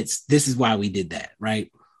 now this is why we did that,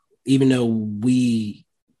 right? Even though we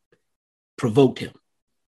provoked him.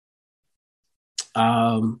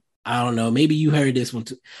 I don't know. Maybe you heard this one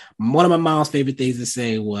too. One of my mom's favorite things to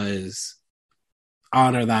say was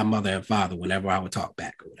honor thy mother and father whenever I would talk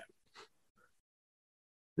back or whatever.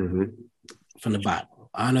 Mm-hmm. From the Bible.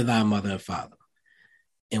 Honor thy mother and father.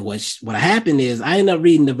 And what happened is I ended up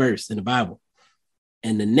reading the verse in the Bible.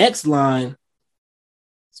 And the next line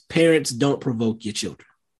is, parents, don't provoke your children.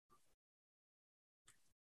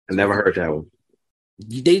 I never heard that one.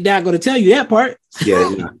 They're not going to tell you that part.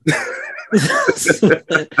 Yeah.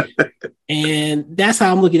 And that's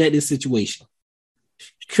how I'm looking at this situation.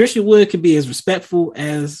 Christian Wood can be as respectful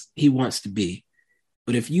as he wants to be.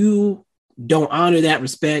 But if you don't honor that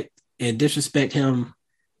respect and disrespect him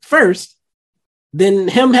first, then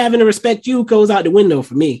him having to respect you goes out the window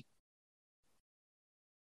for me.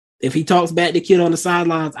 If he talks back to kid on the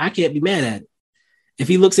sidelines, I can't be mad at it. If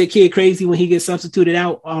he looks at kid crazy when he gets substituted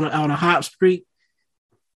out on a hot streak,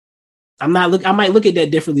 I might look at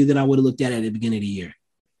that differently than I would have looked at the beginning of the year.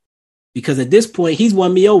 Because at this point, he's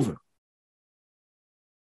won me over.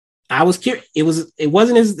 I was curious. It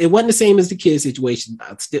wasn't the same as the kid situation.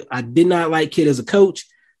 I did not like Kid as a coach.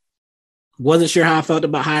 Wasn't sure how I felt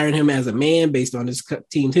about hiring him as a man based on his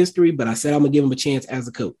team's history, but I said I'm gonna give him a chance as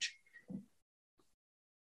a coach.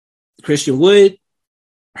 Christian Wood,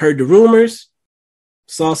 heard the rumors,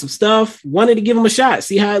 saw some stuff, wanted to give him a shot,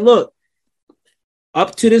 see how it looked.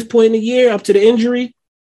 Up to this point in the year, up to the injury,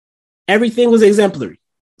 everything was exemplary.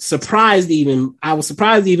 I was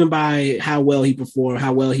surprised even by how well he performed,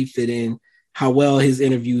 how well he fit in, how well his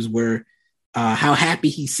interviews were, how happy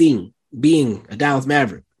he seemed being a Dallas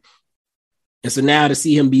Maverick. And so now to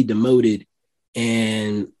see him be demoted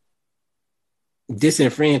and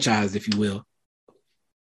disenfranchised, if you will,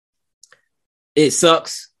 it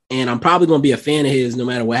sucks. And I'm probably going to be a fan of his no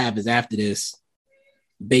matter what happens after this,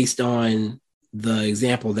 based on the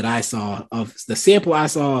example that I saw of the sample I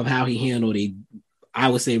saw of how he handled I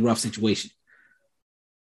would say, rough situation.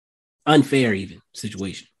 Unfair even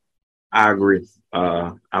situation. I agree.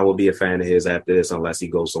 I will be a fan of his after this unless he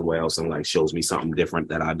goes somewhere else and like shows me something different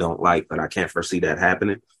that I don't like, but I can't foresee that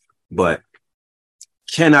happening. But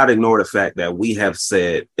cannot ignore the fact that we have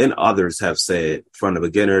said, and others have said from the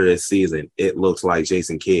beginning of this season, it looks like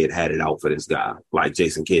Jason Kidd had it out for this guy. Like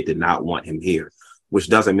Jason Kidd did not want him here, which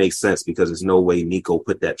doesn't make sense because there's no way Nico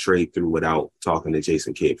put that trade through without talking to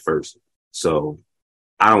Jason Kidd first. So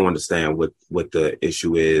I don't understand what the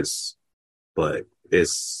issue is, but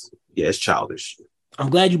it's childish. I'm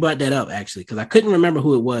glad you brought that up, actually, because I couldn't remember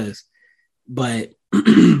who it was, but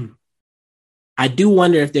I do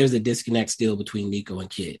wonder if there's a disconnect still between Nico and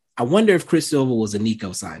Kidd. I wonder if Chris Silva was a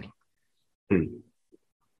Nico signing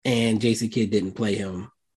and Jason Kidd didn't play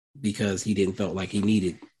him because he didn't felt like he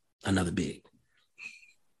needed another big.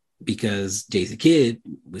 Because Jason Kidd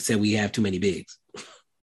said we have too many bigs.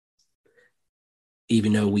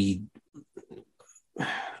 Even though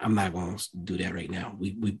I'm not going to do that right now.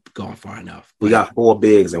 We've gone far enough. We got 4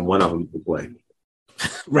 bigs and one of them can play.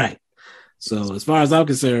 Right. So as far as I'm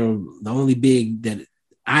concerned, the only big that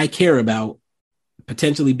I care about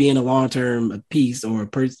potentially being a long-term piece or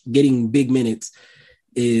getting big minutes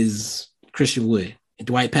is Christian Wood. And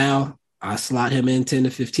Dwight Powell, I slot him in 10 to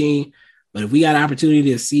 15. But if we got an opportunity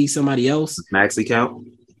to see somebody else. Maxey count?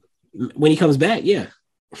 When he comes back, yeah.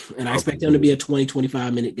 And I expect him to be a 20,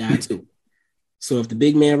 25-minute guy too. So if the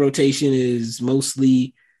big man rotation is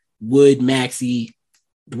mostly Wood, Maxey,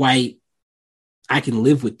 Dwight, I can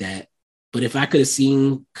live with that. But if I could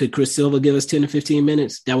Chris Silva give us 10 to 15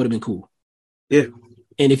 minutes, that would have been cool. Yeah.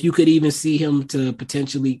 And if you could even see him to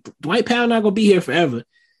potentially, Dwight Powell not going to be here forever.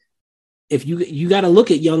 if you got to look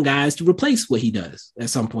at young guys to replace what he does at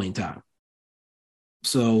some point in time.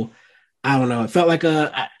 So I don't know. It felt like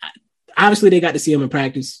obviously they got to see him in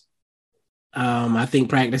practice. I think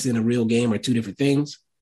practice and a real game are two different things.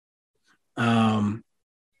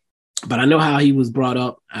 But I know how he was brought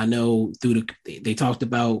up. I know they talked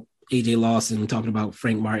about AJ Lawson, talking about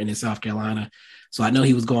Frank Martin in South Carolina. So I know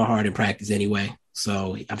he was going hard in practice anyway.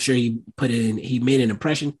 So I'm sure he made an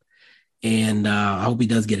impression, and I hope he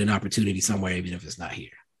does get an opportunity somewhere, even if it's not here.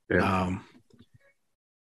 Yeah.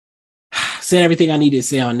 Said everything I needed to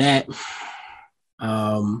say on that.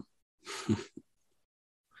 No,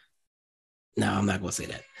 I'm not going to say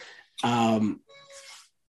that.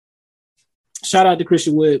 Shout out to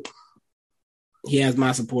Christian Wood. He has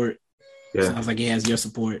my support. Yeah. Sounds like he has your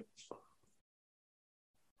support.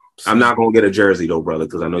 I'm not going to get a jersey, though, brother,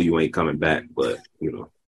 because I know you ain't coming back. But,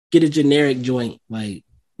 get a generic joint.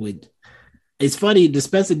 It's funny, the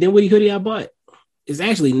Spencer Dinwiddie hoodie I bought is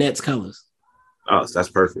actually Nets colors. Oh, that's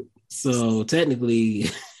perfect. So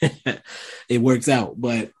technically, it works out.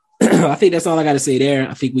 But I think that's all I got to say there.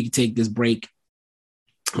 I think we can take this break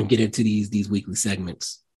and get into these weekly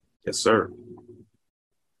segments. Yes, sir.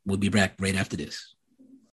 We'll be back right after this.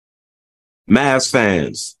 Mavs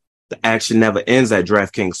fans, the action never ends at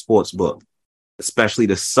DraftKings Sportsbook, especially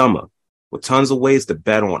this summer. With tons of ways to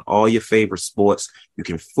bet on all your favorite sports, you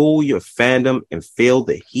can fool your fandom and feel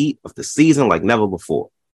the heat of the season like never before.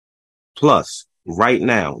 Plus, right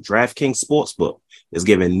now, DraftKings Sportsbook is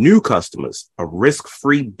giving new customers a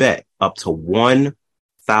risk-free bet up to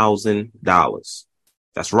 $1,000.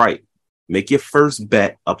 That's right. Make your first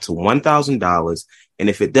bet up to $1,000, and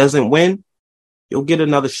if it doesn't win, you'll get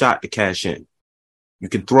another shot to cash in. You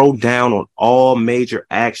can throw down on all major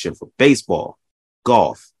action for baseball,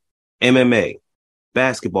 golf, MMA,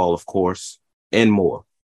 basketball, of course, and more.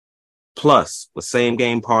 Plus, with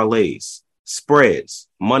same-game parlays, spreads,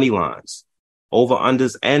 money lines,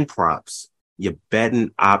 over-unders, and props, your betting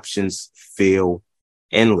options feel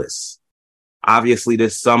endless. Obviously,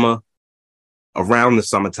 this summer, around the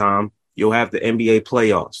summertime, you'll have the NBA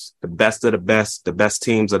playoffs, the best of the best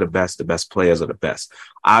teams are the best players are the best.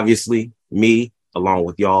 Obviously, me, along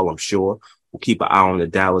with y'all, I'm sure, will keep an eye on the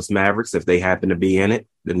Dallas Mavericks if they happen to be in it.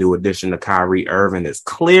 The new addition to Kyrie Irving has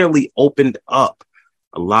clearly opened up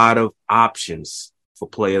a lot of options for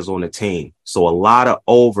players on the team. So a lot of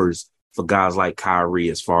overs for guys like Kyrie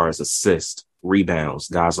as far as assists, rebounds,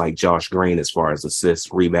 guys like Josh Green as far as assists,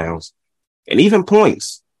 rebounds, and even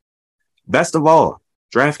points. Best of all,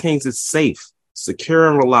 DraftKings is safe, secure,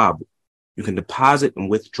 and reliable. You can deposit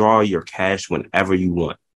and withdraw your cash whenever you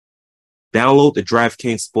want. Download the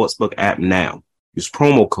DraftKings Sportsbook app now. Use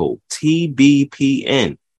promo code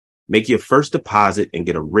TBPN. Make your first deposit and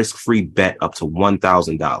get a risk-free bet up to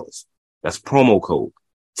 $1,000. That's promo code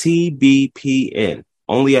TBPN.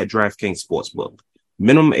 Only at DraftKings Sportsbook.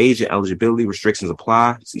 Minimum age and eligibility restrictions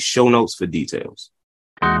apply. See show notes for details.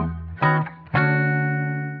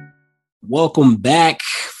 Welcome back,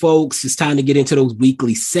 folks. It's time to get into those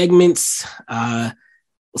weekly segments. Let's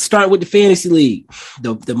start with the fantasy league.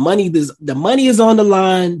 The money is on the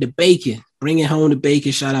line. The bacon, bringing home the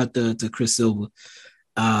bacon. Shout out to Chris Silva.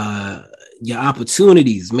 Your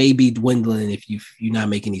opportunities may be dwindling if you're not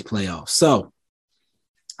making these playoffs. So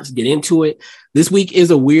let's get into it. This week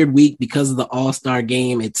is a weird week because of the All-Star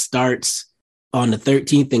game. It starts on the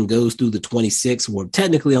 13th and goes through the 26th. We're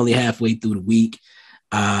technically only halfway through the week.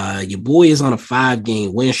 Your boy is on a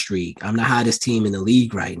 5-game win streak. I'm the hottest team in the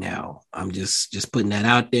league right now. I'm just putting that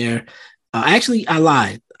out there. Actually, I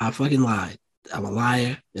lied. I fucking lied. I'm a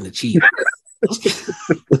liar and a cheater.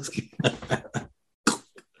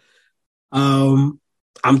 I'm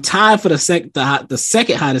tied for the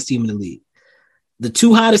second hottest team in the league. The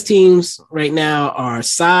two hottest teams right now are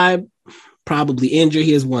Saib, probably injured.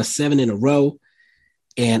 He has won 7 in a row.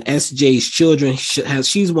 And SJ's children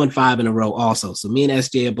she's won 5 in a row also. So me and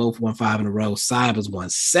SJ have both won 5 in a row. Saib has won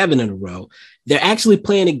 7 in a row. They're actually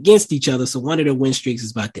playing against each other. So one of their win streaks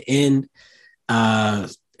is about to end.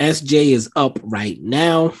 SJ is up right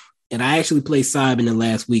now. And I actually played Saib in the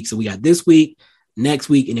last week. So we got this week, next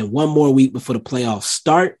week, and then one more week before the playoffs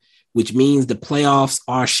start, which means the playoffs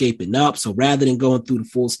are shaping up. So rather than going through the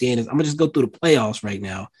full standings, I'm going to just go through the playoffs right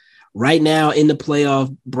now. Right now in the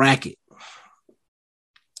playoff bracket,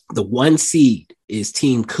 the 1 seed is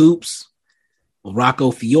Team Coops,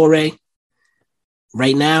 Rocco Fiore.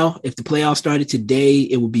 Right now, if the playoffs started today,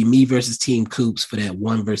 it would be me versus Team Coops for that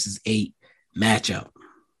 1 versus 8 matchup.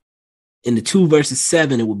 In the 2 versus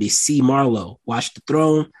 7, it would be C. Marlowe, Watch the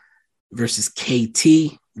Throne, versus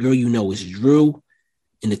KT. Girl, you know it's Drew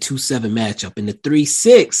in the 2-7 matchup. In the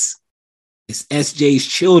 3-6, It's SJ's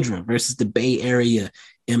Children versus the Bay Area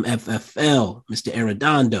MFFL, Mr.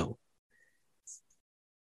 Arredondo.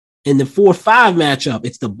 In the 4-5 matchup,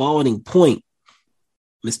 it's the Balding Point,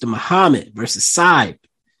 Mr. Muhammad versus Saib,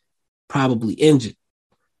 probably injured.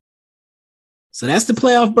 So that's the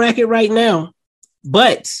playoff bracket right now.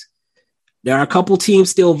 But there are a couple teams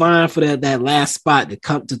still vying for that last spot to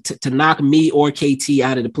come to knock me or KT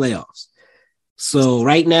out of the playoffs. So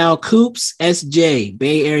right now, Coops, SJ,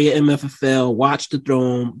 Bay Area MFFL, Watch the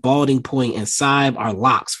Throne, Balding Point, and Saib are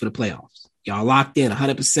locks for the playoffs. Y'all locked in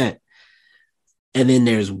 100%. And then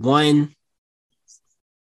there's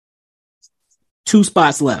two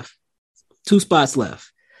spots left.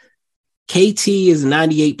 KT is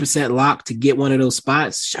 98% locked to get one of those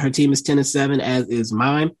spots. Her team is 10-7, as is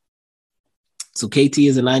mine. So KT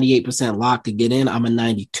is a 98% lock to get in. I'm a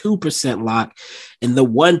 92% lock. And the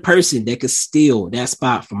one person that could steal that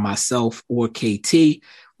spot from myself or KT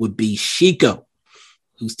would be Shiko,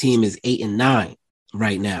 whose team is 8-9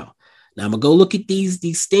 right now. Now, I'm going to go look at these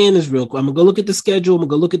standings real quick. I'm going to go look at the schedule. I'm going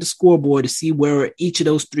to go look at the scoreboard to see where each of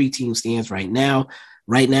those three teams stands right now.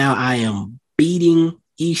 Right now, I am beating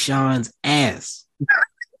Eshawn's ass.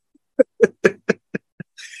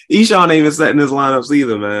 Eshawn ain't even setting his lineups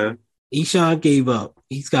either, man. Eshawn gave up.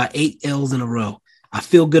 He's got 8 L's in a row. I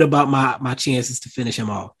feel good about my chances to finish him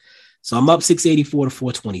off. So I'm up 684 to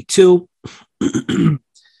 422.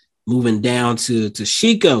 Moving down to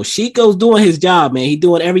Shiko. Shiko's doing his job, man. He's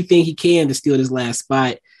doing everything he can to steal this last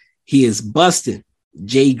spot. He is busting.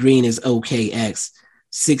 Jay Green is OKX,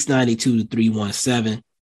 692 to 317.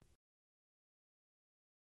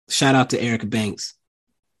 Shout out to Erica Banks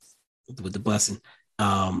with the busting.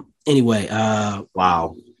 Anyway,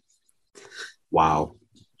 Wow.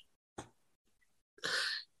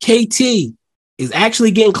 KT is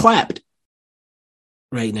actually getting clapped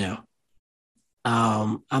right now.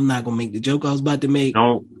 I'm not gonna make the joke I was about to make.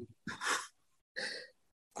 No.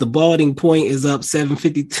 The Balding Point is up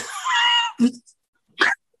 752.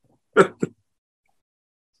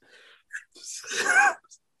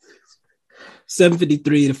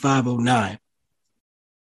 753 to 509.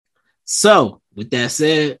 So, with that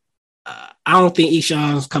said, I don't think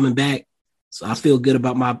Eshawn's coming back. So I feel good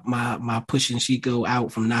about my pushing Shiko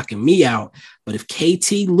out from knocking me out. But if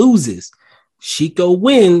KT loses, Shiko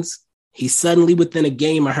wins, he's suddenly within a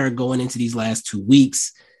game of her going into these last 2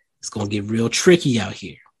 weeks. It's going to get real tricky out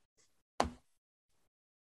here.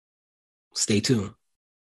 Stay tuned.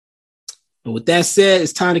 But with that said,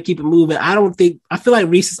 it's time to keep it moving. I feel like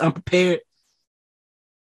Reese is unprepared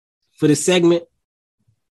for this segment.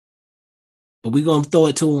 But we're going to throw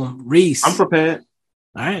it to him. Reese. I'm prepared.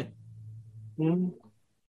 All right. Mm-hmm.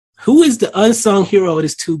 Who is the unsung hero of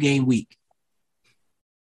this 2-game week?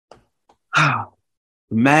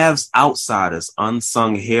 Mavs Outsiders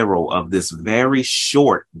unsung hero of this very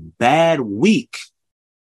short, bad week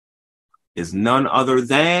is none other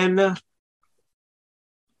than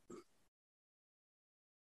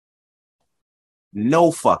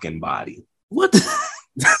no fucking body. What?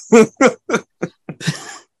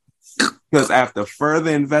 Because after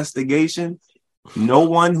further investigation, no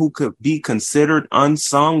one who could be considered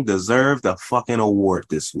unsung deserved a fucking award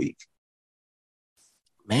this week.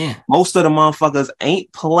 Man. Most of the motherfuckers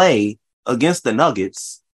ain't play against the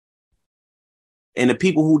Nuggets. And the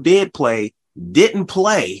people who did play didn't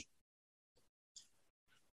play.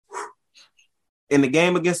 In the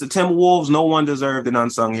game against the Timberwolves, no one deserved an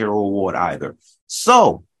unsung hero award either.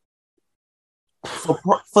 So,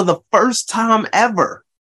 for the first time ever,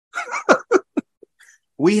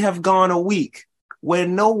 we have gone a week where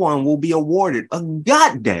no one will be awarded a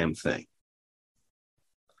goddamn thing.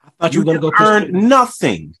 I thought you were going to go earned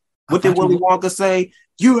nothing. What did Willy Wonka say?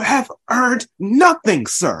 You have earned nothing,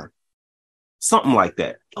 sir. Something like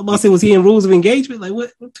that. I'm about to say, was he in rules of engagement? Like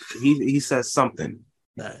what? He said something.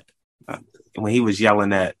 When he was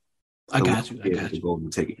yelling at I got you. The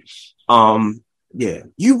golden ticket. Yeah.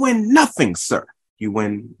 You win nothing, sir. You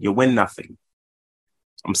win nothing.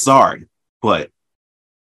 I'm sorry, but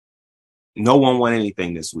no one won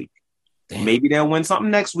anything this week. Damn. Maybe they'll win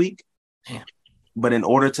something next week. Damn. But in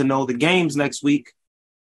order to know the games next week,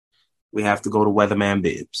 we have to go to Weatherman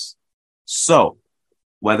Bibbs. So,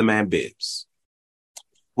 Weatherman Bibbs,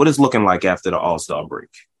 what is looking like after the All-Star break?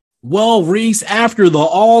 Well, Reese, after the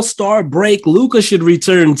All-Star break, Luka should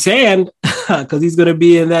return sand because he's going to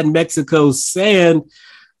be in that Mexico sand,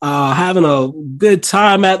 having a good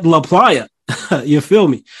time at La Playa. You feel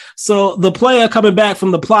me? So the player coming back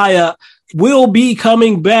from the Playa will be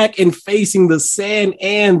coming back and facing the San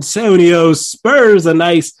Antonio Spurs, a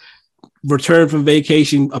nice return from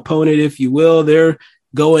vacation opponent, if you will. They're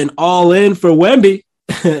going all in for Wemby.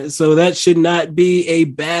 So that should not be a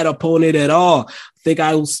bad opponent at all. I think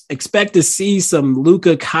I expect to see some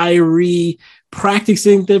Luka, Kyrie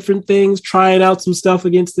practicing different things, trying out some stuff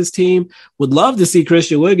against this team. Would love to see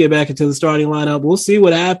Christian Wood get back into the starting lineup. We'll see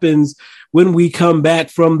what happens when we come back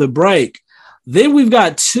from the break. Then we've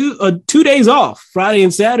got 2 days off. Friday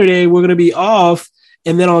and Saturday, we're going to be off.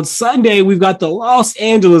 And then on Sunday, we've got the Los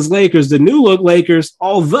Angeles Lakers, the new look Lakers.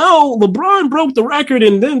 Although LeBron broke the record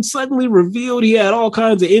and then suddenly revealed he had all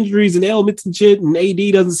kinds of injuries and ailments and shit, and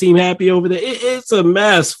AD doesn't seem happy over there. It's a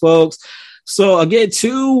mess, folks. So again,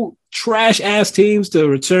 2 trash-ass teams to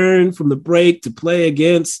return from the break to play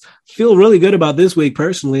against. Feel really good about this week,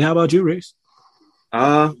 personally. How about you, Reese?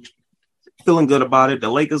 Feeling good about it. The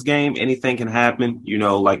Lakers game, anything can happen. You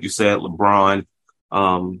know, like you said, LeBron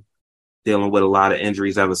dealing with a lot of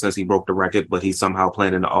injuries ever since he broke the record, but he's somehow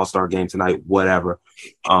playing in the All-Star game tonight, whatever.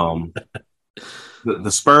 The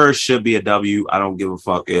Spurs should be a W. I don't give a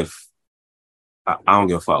fuck who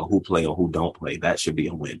play or who don't play. That should be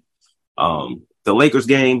a win. The Lakers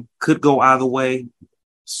game could go either way.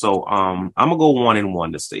 So I'm gonna go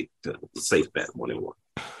 1-1 to safe bet 1-1.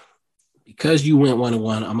 Because you went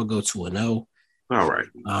 1-1, I'm gonna go 2-0. All right.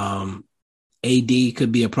 AD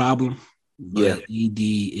could be a problem. But Yeah. AD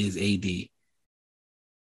is AD.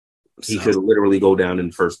 He could literally go down in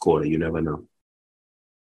the first quarter. You never know.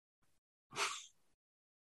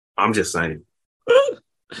 I'm just saying.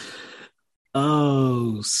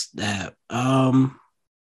 Oh, snap.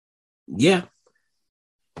 Yeah.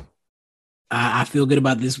 I feel good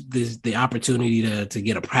about the opportunity to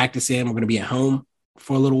get a practice in. We're going to be at home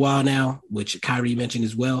for a little while now, which Kyrie mentioned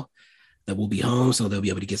as well, that we'll be home, so they'll be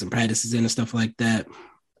able to get some practices in and stuff like that.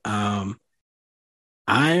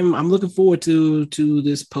 I'm looking forward to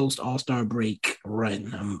this post All-Star break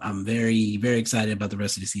run. I'm very, very excited about the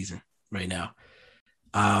rest of the season right now.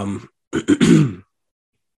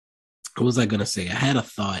 What was I gonna say? I had a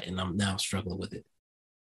thought and I'm now struggling with it.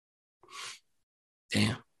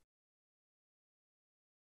 Damn.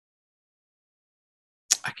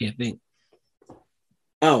 I can't think.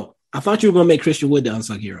 Oh, I thought you were gonna make Christian Wood the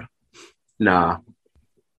unsung hero. Nah.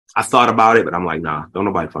 I thought about it, but I'm like, nah, don't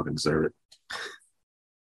nobody fucking deserve it.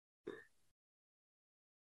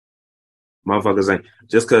 Motherfuckers ain't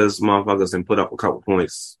just because motherfuckers didn't put up a couple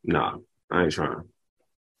points. Nah, I ain't trying.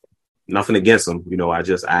 Nothing against him, you know. I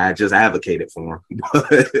just advocated for him.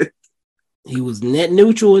 He was net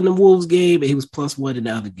neutral in the Wolves game, but he was +1 in the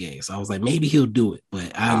other game. So I was like, maybe he'll do it.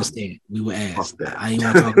 But I understand. We were asked. I ain't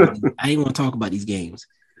want to talk about these games.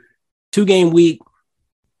 2-game week,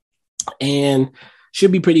 and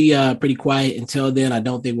should be pretty quiet until then. I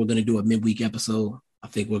don't think we're going to do a midweek episode. I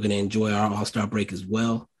think we're going to enjoy our All-Star break as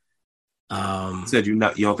well. Said you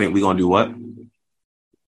don't think we're gonna do what?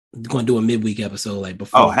 We're gonna do a midweek episode like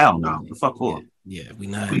before. Oh hell no! The fuck for? Yeah, we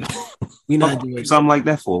not doing something like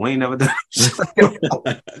that for. We ain't never done.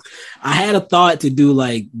 I had a thought to do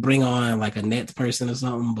like bring on like a Nets person or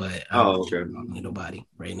something, but I okay. don't need nobody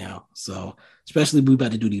right now. So especially we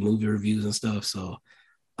about to do these movie reviews and stuff. So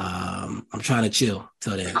I'm trying to chill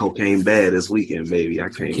till then. Cocaine Bear this weekend, baby. I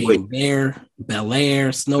can't wait. Bear, Bel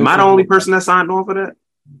Air, Snow. Am I the only person that signed on for that?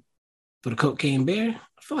 For the Cocaine Bear?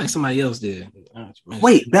 I feel like somebody else did.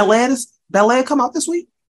 Wait, Bel Air come out this week?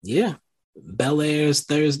 Yeah. Bel Air's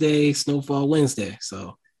Thursday, Snowfall Wednesday.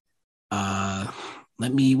 So what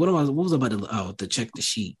was I about to check the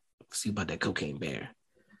sheet. See about that Cocaine Bear.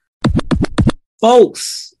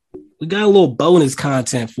 Folks, we got a little bonus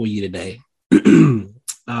content for you today. Friend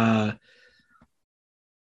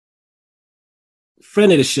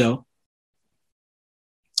of the show,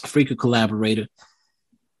 frequent collaborator,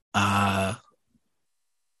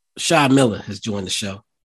 Shy Miller has joined the show.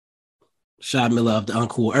 Shy Miller of the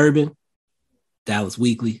Uncool Urban, Dallas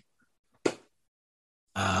Weekly.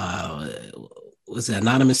 What's that?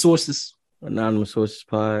 Anonymous Sources? Anonymous Sources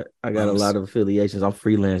Pod. I got a lot of affiliations. I'm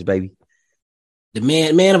freelance, baby. The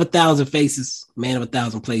man of 1,000 faces, man of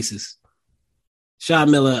 1,000 places. Shy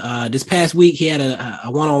Miller, this past week, he had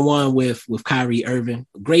a one-on-one with Kyrie Irving.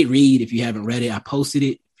 Great read if you haven't read it. I posted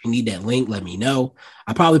it. If you need that link, let me know.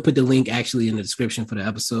 I probably put the link actually in the description for the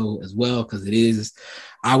episode as well, because it is,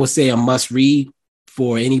 I would say, a must read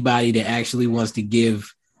for anybody that actually wants to get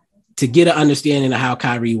an understanding of how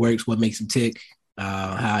Kyrie works, what makes him tick,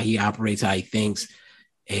 how he operates, how he thinks,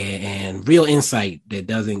 and real insight that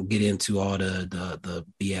doesn't get into all the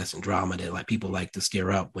BS and drama that like people like to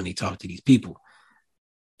stir up when they talk to these people.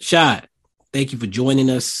 Shad, thank you for joining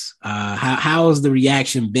us. How has the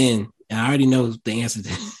reaction been? And I already know the answer to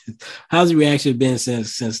this. How's the reaction been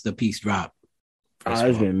since the piece dropped?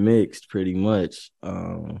 It's been mixed pretty much.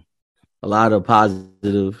 A lot of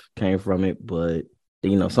positive came from it, but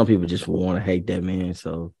some people just want to hate that man.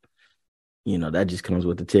 So, that just comes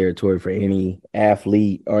with the territory for any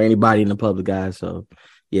athlete or anybody in the public eye. So,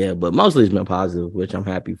 yeah, but mostly it's been positive, which I'm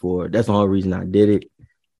happy for. That's the whole reason I did it,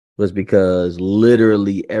 was because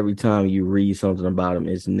literally every time you read something about him,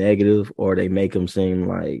 it's negative, or they make him seem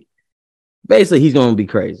like basically he's going to be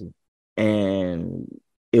crazy. And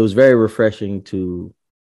it was very refreshing to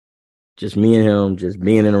just me and him just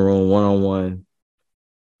being in a room one-on-one,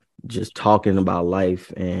 just talking about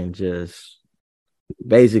life and just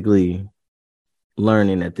basically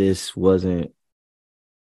learning that this wasn't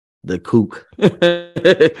the kook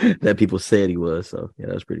that people said he was. So, yeah,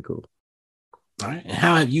 that's pretty cool. All right. And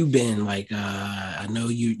how have you been? Like, I know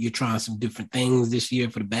you're trying some different things this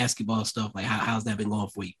year for the basketball stuff. Like, how's that been going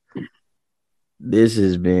for you? This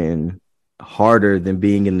has been harder than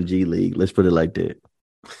being in the G League. Let's put it like that.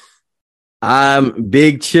 I'm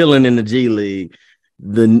big chilling in the G League.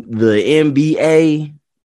 The NBA,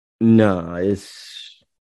 no,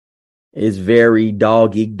 it's very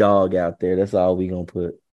dog eat dog out there. That's all we gonna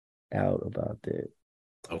put out about that.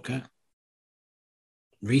 Okay.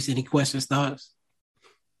 Reese, any questions, thoughts?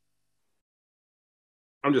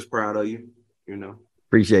 I'm just proud of you.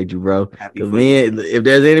 Appreciate you, bro. Happy Man, if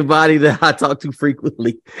there's anybody that I talk to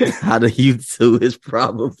frequently out of you two, it's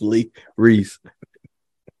probably Reese.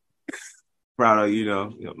 Proud of you.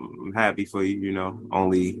 I'm happy for you.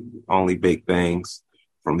 Only big things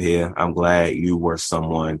from here. I'm glad you were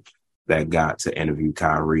someone that got to interview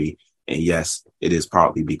Kyrie, and yes, it is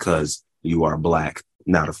partly because you are Black.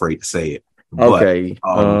 Not afraid to say it. Okay.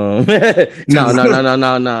 No. Because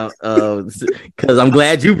I'm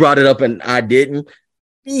glad you brought it up and I didn't.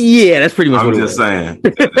 Yeah, that's pretty much what it was. I'm just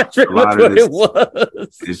saying. That's pretty much what it was.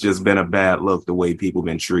 It's just been a bad look the way people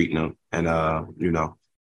been treating them, and I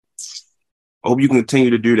hope you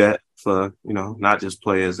continue to do that for not just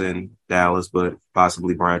players in Dallas, but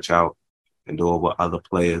possibly branch out and do it with other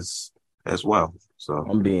players as well. So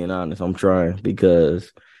I'm being honest. I'm trying,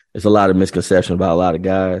 because there's a lot of misconception about a lot of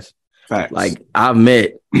guys. Facts. Like, I've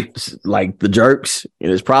met like the jerks,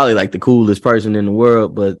 and it's probably like the coolest person in the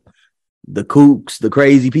world, but the kooks, the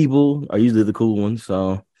crazy people, are usually the cool ones.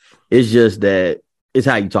 So it's just that it's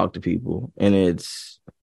how you talk to people, and it's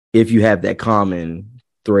if you have that common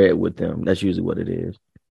thread with them, that's usually what it is.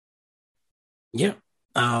 Yeah.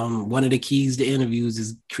 One of the keys to interviews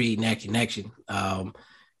is creating that connection.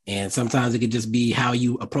 And sometimes it could just be how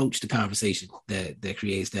you approach the conversation that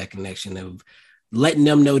creates that connection of letting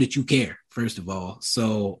them know that you care, first of all.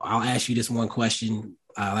 So I'll ask you this one question.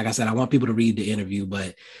 Like I said, I want people to read the interview,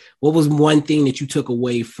 but what was one thing that you took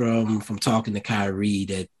away from talking to Kyrie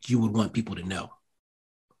that you would want people to know?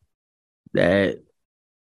 That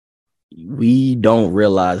we don't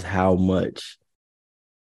realize how much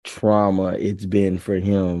trauma it's been for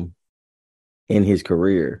him in his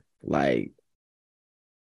career. Like,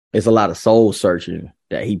 it's a lot of soul searching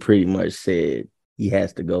that he pretty much said he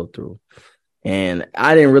has to go through. And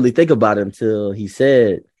I didn't really think about it until he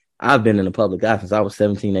said, I've been in the public eye since I was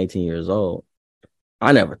 17, 18 years old.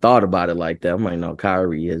 I never thought about it like that. I'm like, no,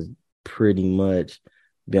 Kyrie has pretty much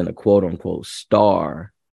been a quote unquote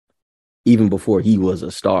star even before he was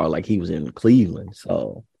a star, like he was in Cleveland.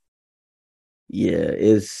 So yeah,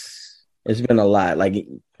 it's been a lot. Like,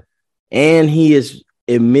 and he is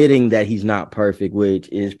admitting that he's not perfect, which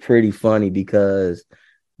is pretty funny because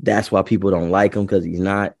that's why people don't like him, because he's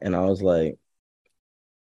not. And I was like,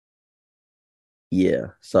 yeah.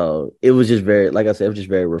 So it was just very, like I said, it was just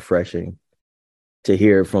very refreshing to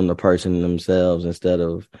hear from the person themselves instead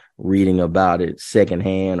of reading about it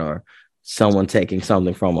secondhand or someone taking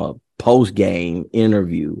something from a post-game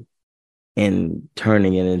interview and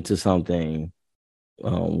turning it into something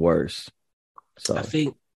worse. So I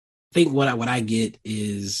think what I get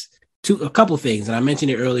is a couple of things, and I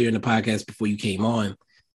mentioned it earlier in the podcast before you came on.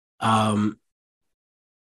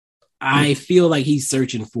 I feel like he's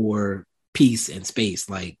searching for peace and space.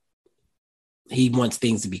 Like, he wants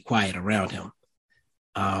things to be quiet around him.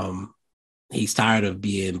 He's tired of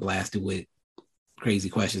being blasted with crazy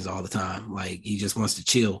questions all the time. Like, he just wants to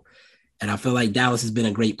chill. And I feel like Dallas has been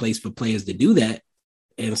a great place for players to do that.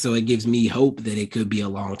 And so it gives me hope that it could be a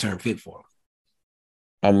long-term fit for him.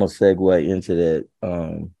 I'm going to segue into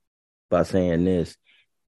that by saying this.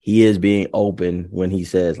 He is being open when he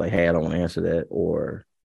says, like, hey, I don't want to answer that, or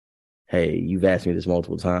hey, you've asked me this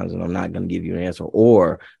multiple times and I'm not going to give you an answer,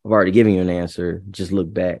 or I've already given you an answer, just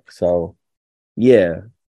look back. So, yeah,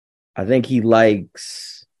 I think he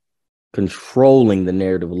likes controlling the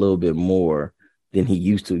narrative a little bit more than he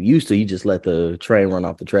used to. He just let the train run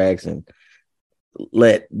off the tracks and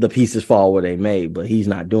let the pieces fall where they may, but he's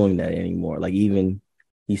not doing that anymore. Like, even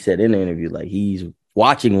he said in the interview, like, he's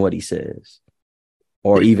watching what he says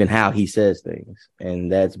or even how he says things.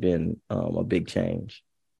 And that's been a big change.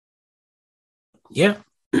 Yeah.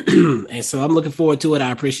 And so I'm looking forward to it.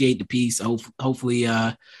 I appreciate the piece. Hopefully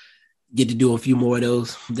get to do a few more of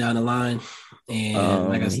those down the line. And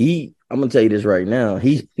like I said, I'm going to tell you this right now.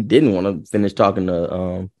 He didn't want to finish talking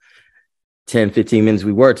to 10, 15 minutes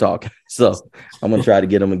we were talking. So I'm going to try to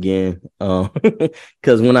get him again.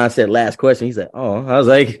 Because when I said last question, he said, oh, I was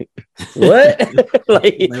like, what?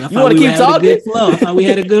 Like you want to keep talking? I thought we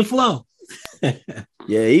had a good flow.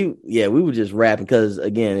 we were just rapping because,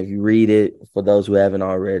 again, if you read it, for those who haven't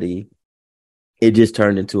already, it just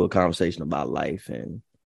turned into a conversation about life and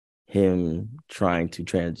him trying to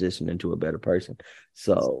transition into a better person.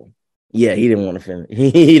 So, yeah, he didn't want to finish.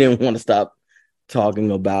 He didn't want to stop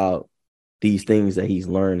talking about these things that he's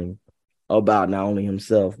learning about not only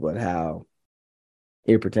himself, but how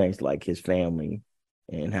it pertains to like his family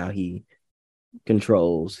and how he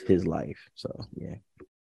controls his life. So, yeah.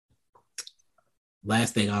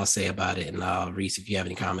 Last thing I'll say about it, and Reese, if you have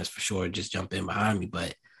any comments, for sure, just jump in behind me.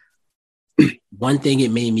 But one thing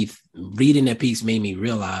reading that piece made me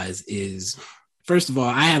realize is, first of all,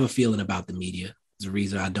 I have a feeling about the media. There's a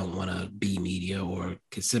reason I don't want to be media or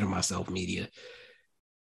consider myself media.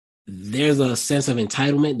 There's a sense of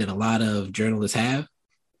entitlement that a lot of journalists have.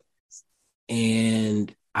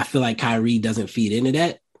 And I feel like Kyrie doesn't feed into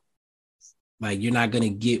that. Like, you're not going to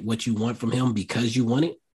get what you want from him because you want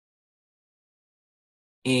it.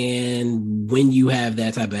 And when you have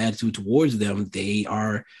that type of attitude towards them, they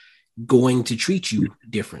are going to treat you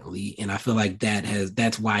differently. And I feel like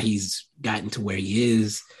that's why he's gotten to where he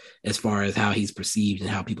is as far as how he's perceived and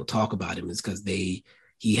how people talk about him, is because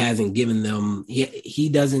he hasn't given them, he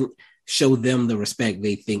doesn't show them the respect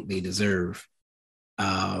they think they deserve.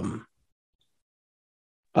 I'll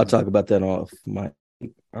talk about that off mic.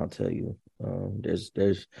 I'll tell you.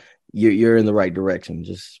 There's you're in the right direction.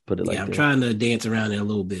 Just put it like that. I'm trying to dance around it a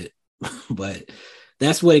little bit, but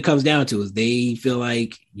that's what it comes down to, is they feel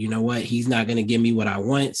like, you know what, he's not going to give me what I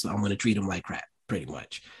want, so I'm going to treat him like crap, pretty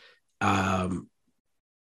much.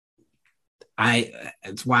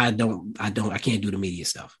 It's why I can't do the media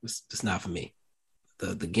stuff. It's not for me.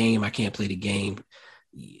 The game, I can't play the game.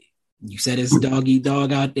 You said it's dog eat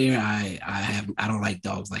dog out there. I don't like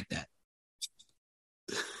dogs like that.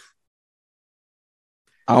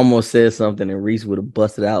 I almost said something and Reese would have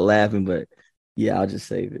busted out laughing, but yeah, I'll just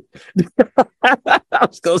save it. I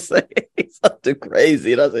was gonna say something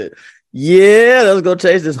crazy, and I said, "Yeah, that's gonna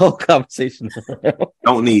change this whole conversation."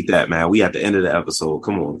 Don't need that, man. We at the end of the episode.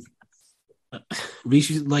 Come on,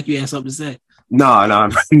 Reese, like you had something to say? No,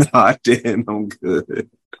 I didn't. I'm good.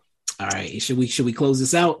 All right, should we close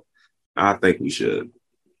this out? I think we should.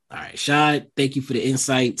 All right, Shad, thank you for the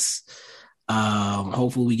insights.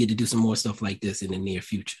 Hopefully we get to do some more stuff like this in the near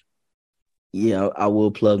future. Yeah, I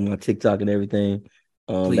will plug my TikTok and everything.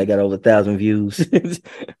 They got over 1,000 views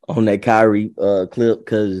on that Kyrie clip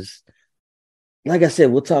because, like I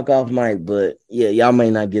said, we'll talk off mic, but yeah, y'all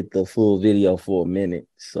may not get the full video for a minute.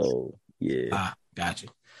 So yeah. Gotcha.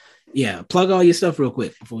 Yeah, plug all your stuff real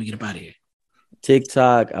quick before we get up out of here.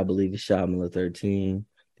 TikTok, I believe it's Shad Miller 13.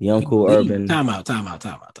 The Uncle Urban. Time out.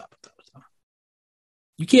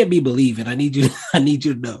 You can't be believing. I need you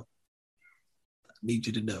to know.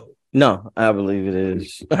 No, I believe it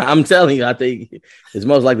is. I'm telling you, I think it's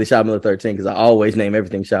most likely Shad Miller 13 because I always name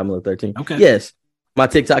everything Shad Miller 13. Okay. Yes, my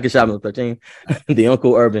TikTok is Shad Miller 13. The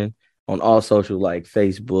Uncle Urban on all social, like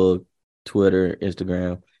Facebook, Twitter,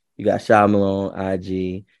 Instagram. You got Shad Miller on IG.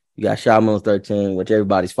 You got Shad Miller 13, which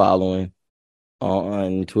everybody's following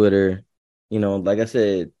on Twitter. You know, like I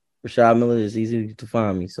said, Rashad Miller is easy to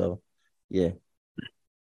find me. So, yeah.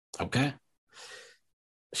 Okay.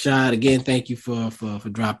 Shad, again, thank you for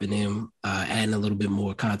dropping in, adding a little bit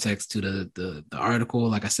more context to the article.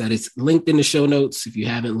 Like I said, it's linked in the show notes. If you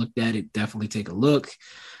haven't looked at it, definitely take a look.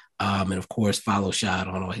 And of course, follow Shad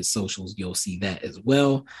on all his socials. You'll see that as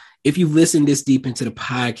well. If you've listened this deep into the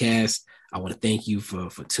podcast, I want to thank you for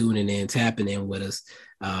tuning in, tapping in with us.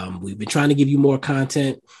 We've been trying to give you more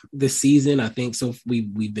content this season. I think so.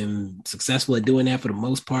 We've been successful at doing that for the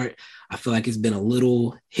most part. I feel like it's been a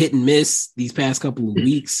little hit and miss these past couple of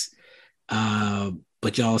weeks,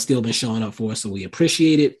 but y'all still been showing up for us, so we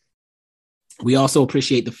appreciate it. We also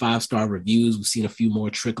appreciate the 5-star reviews. We've seen a few more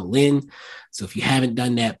trickle in. So if you haven't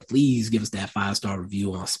done that, please give us that 5-star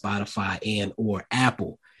review on Spotify and or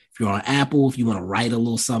Apple. If you're on Apple, if you want to write a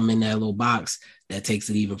little something in that little box, that takes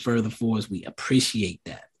it even further for us. We appreciate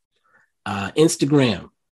that. Instagram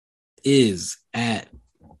is at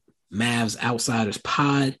Mavs Outsiders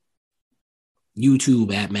Pod.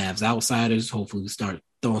 YouTube at Mavs Outsiders. Hopefully we start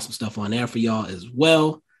throwing some stuff on there for y'all as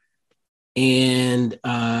well. And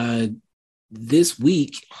this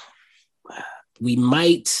week, we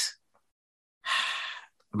might.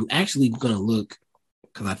 I'm actually going to look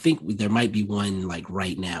because I think there might be one like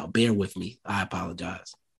right now. Bear with me. I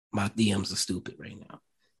apologize. My DMs are stupid right now.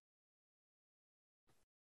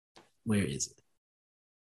 Where is it?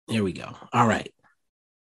 There we go. All right.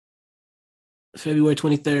 February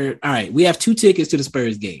 23rd. All right. We have 2 tickets to the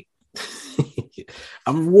Spurs game.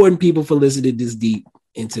 I'm rewarding people for listening this deep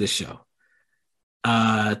into the show.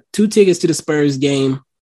 2 tickets to the Spurs game.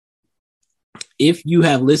 If you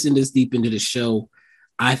have listened this deep into the show,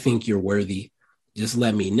 I think you're worthy. Just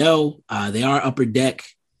let me know. They are upper deck.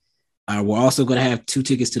 We're also going to have 2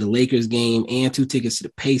 tickets to the Lakers game and 2 tickets to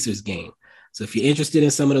the Pacers game. So if you're interested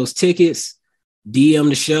in some of those tickets, DM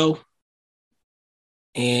the show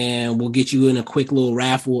and we'll get you in a quick little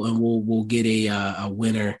raffle and we'll get a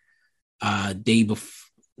winner day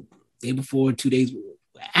before 2 days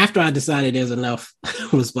after I decided there's enough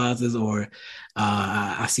responses or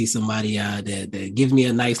I see somebody that gives me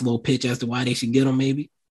a nice little pitch as to why they should get them,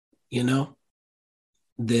 maybe,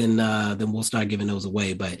 then we'll start giving those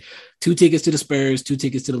away. But 2 tickets to the Spurs, 2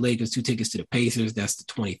 tickets to the Lakers, 2 tickets to the Pacers. That's the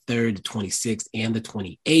 23rd, the 26th, and the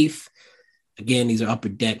 28th. Again, these are upper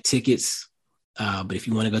deck tickets. But if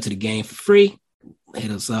you want to go to the game for free,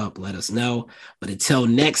 hit us up, let us know. But until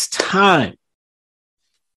next time,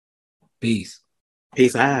 peace.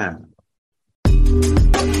 Peace out.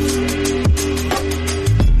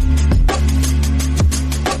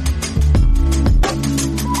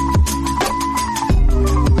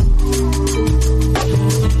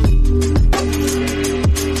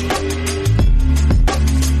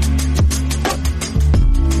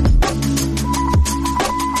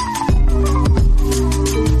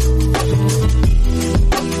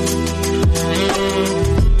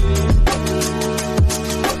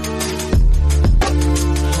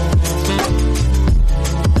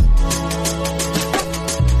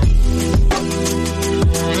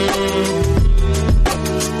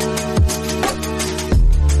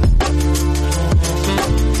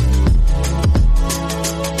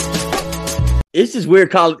 It's just weird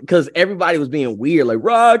because everybody was being weird, like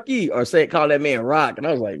Rocky, or call that man Rock, and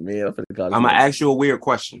I was like, man, I'm gonna ask you a weird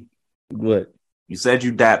question. What? You said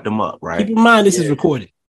you dapped him up, right? Keep in mind this is recorded.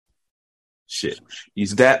 Shit, you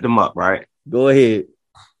dapped him up, right? Go ahead.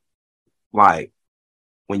 Like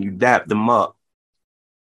when you dapped him up,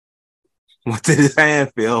 what did his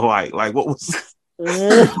hand feel like? Like what was?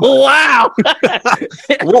 Wow.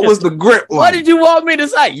 What was the grip like? What did you want me to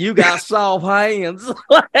say? You got soft hands.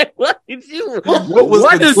 What did you?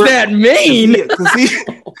 What does that mean?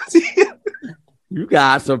 You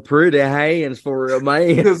got some pretty hands for a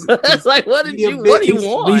man. It's like, what do you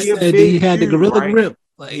want? He said he had the gorilla grip.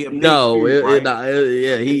 Like, no,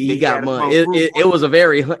 he got money. It was a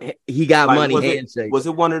very he got money handshake. Was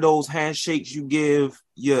it one of those handshakes you give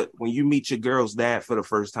when you meet your girl's dad for the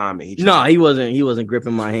first time? And he wasn't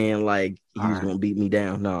gripping my hand like he was gonna beat me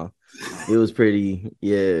down. No, it was pretty.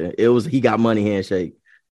 Yeah, it was. He got money handshake.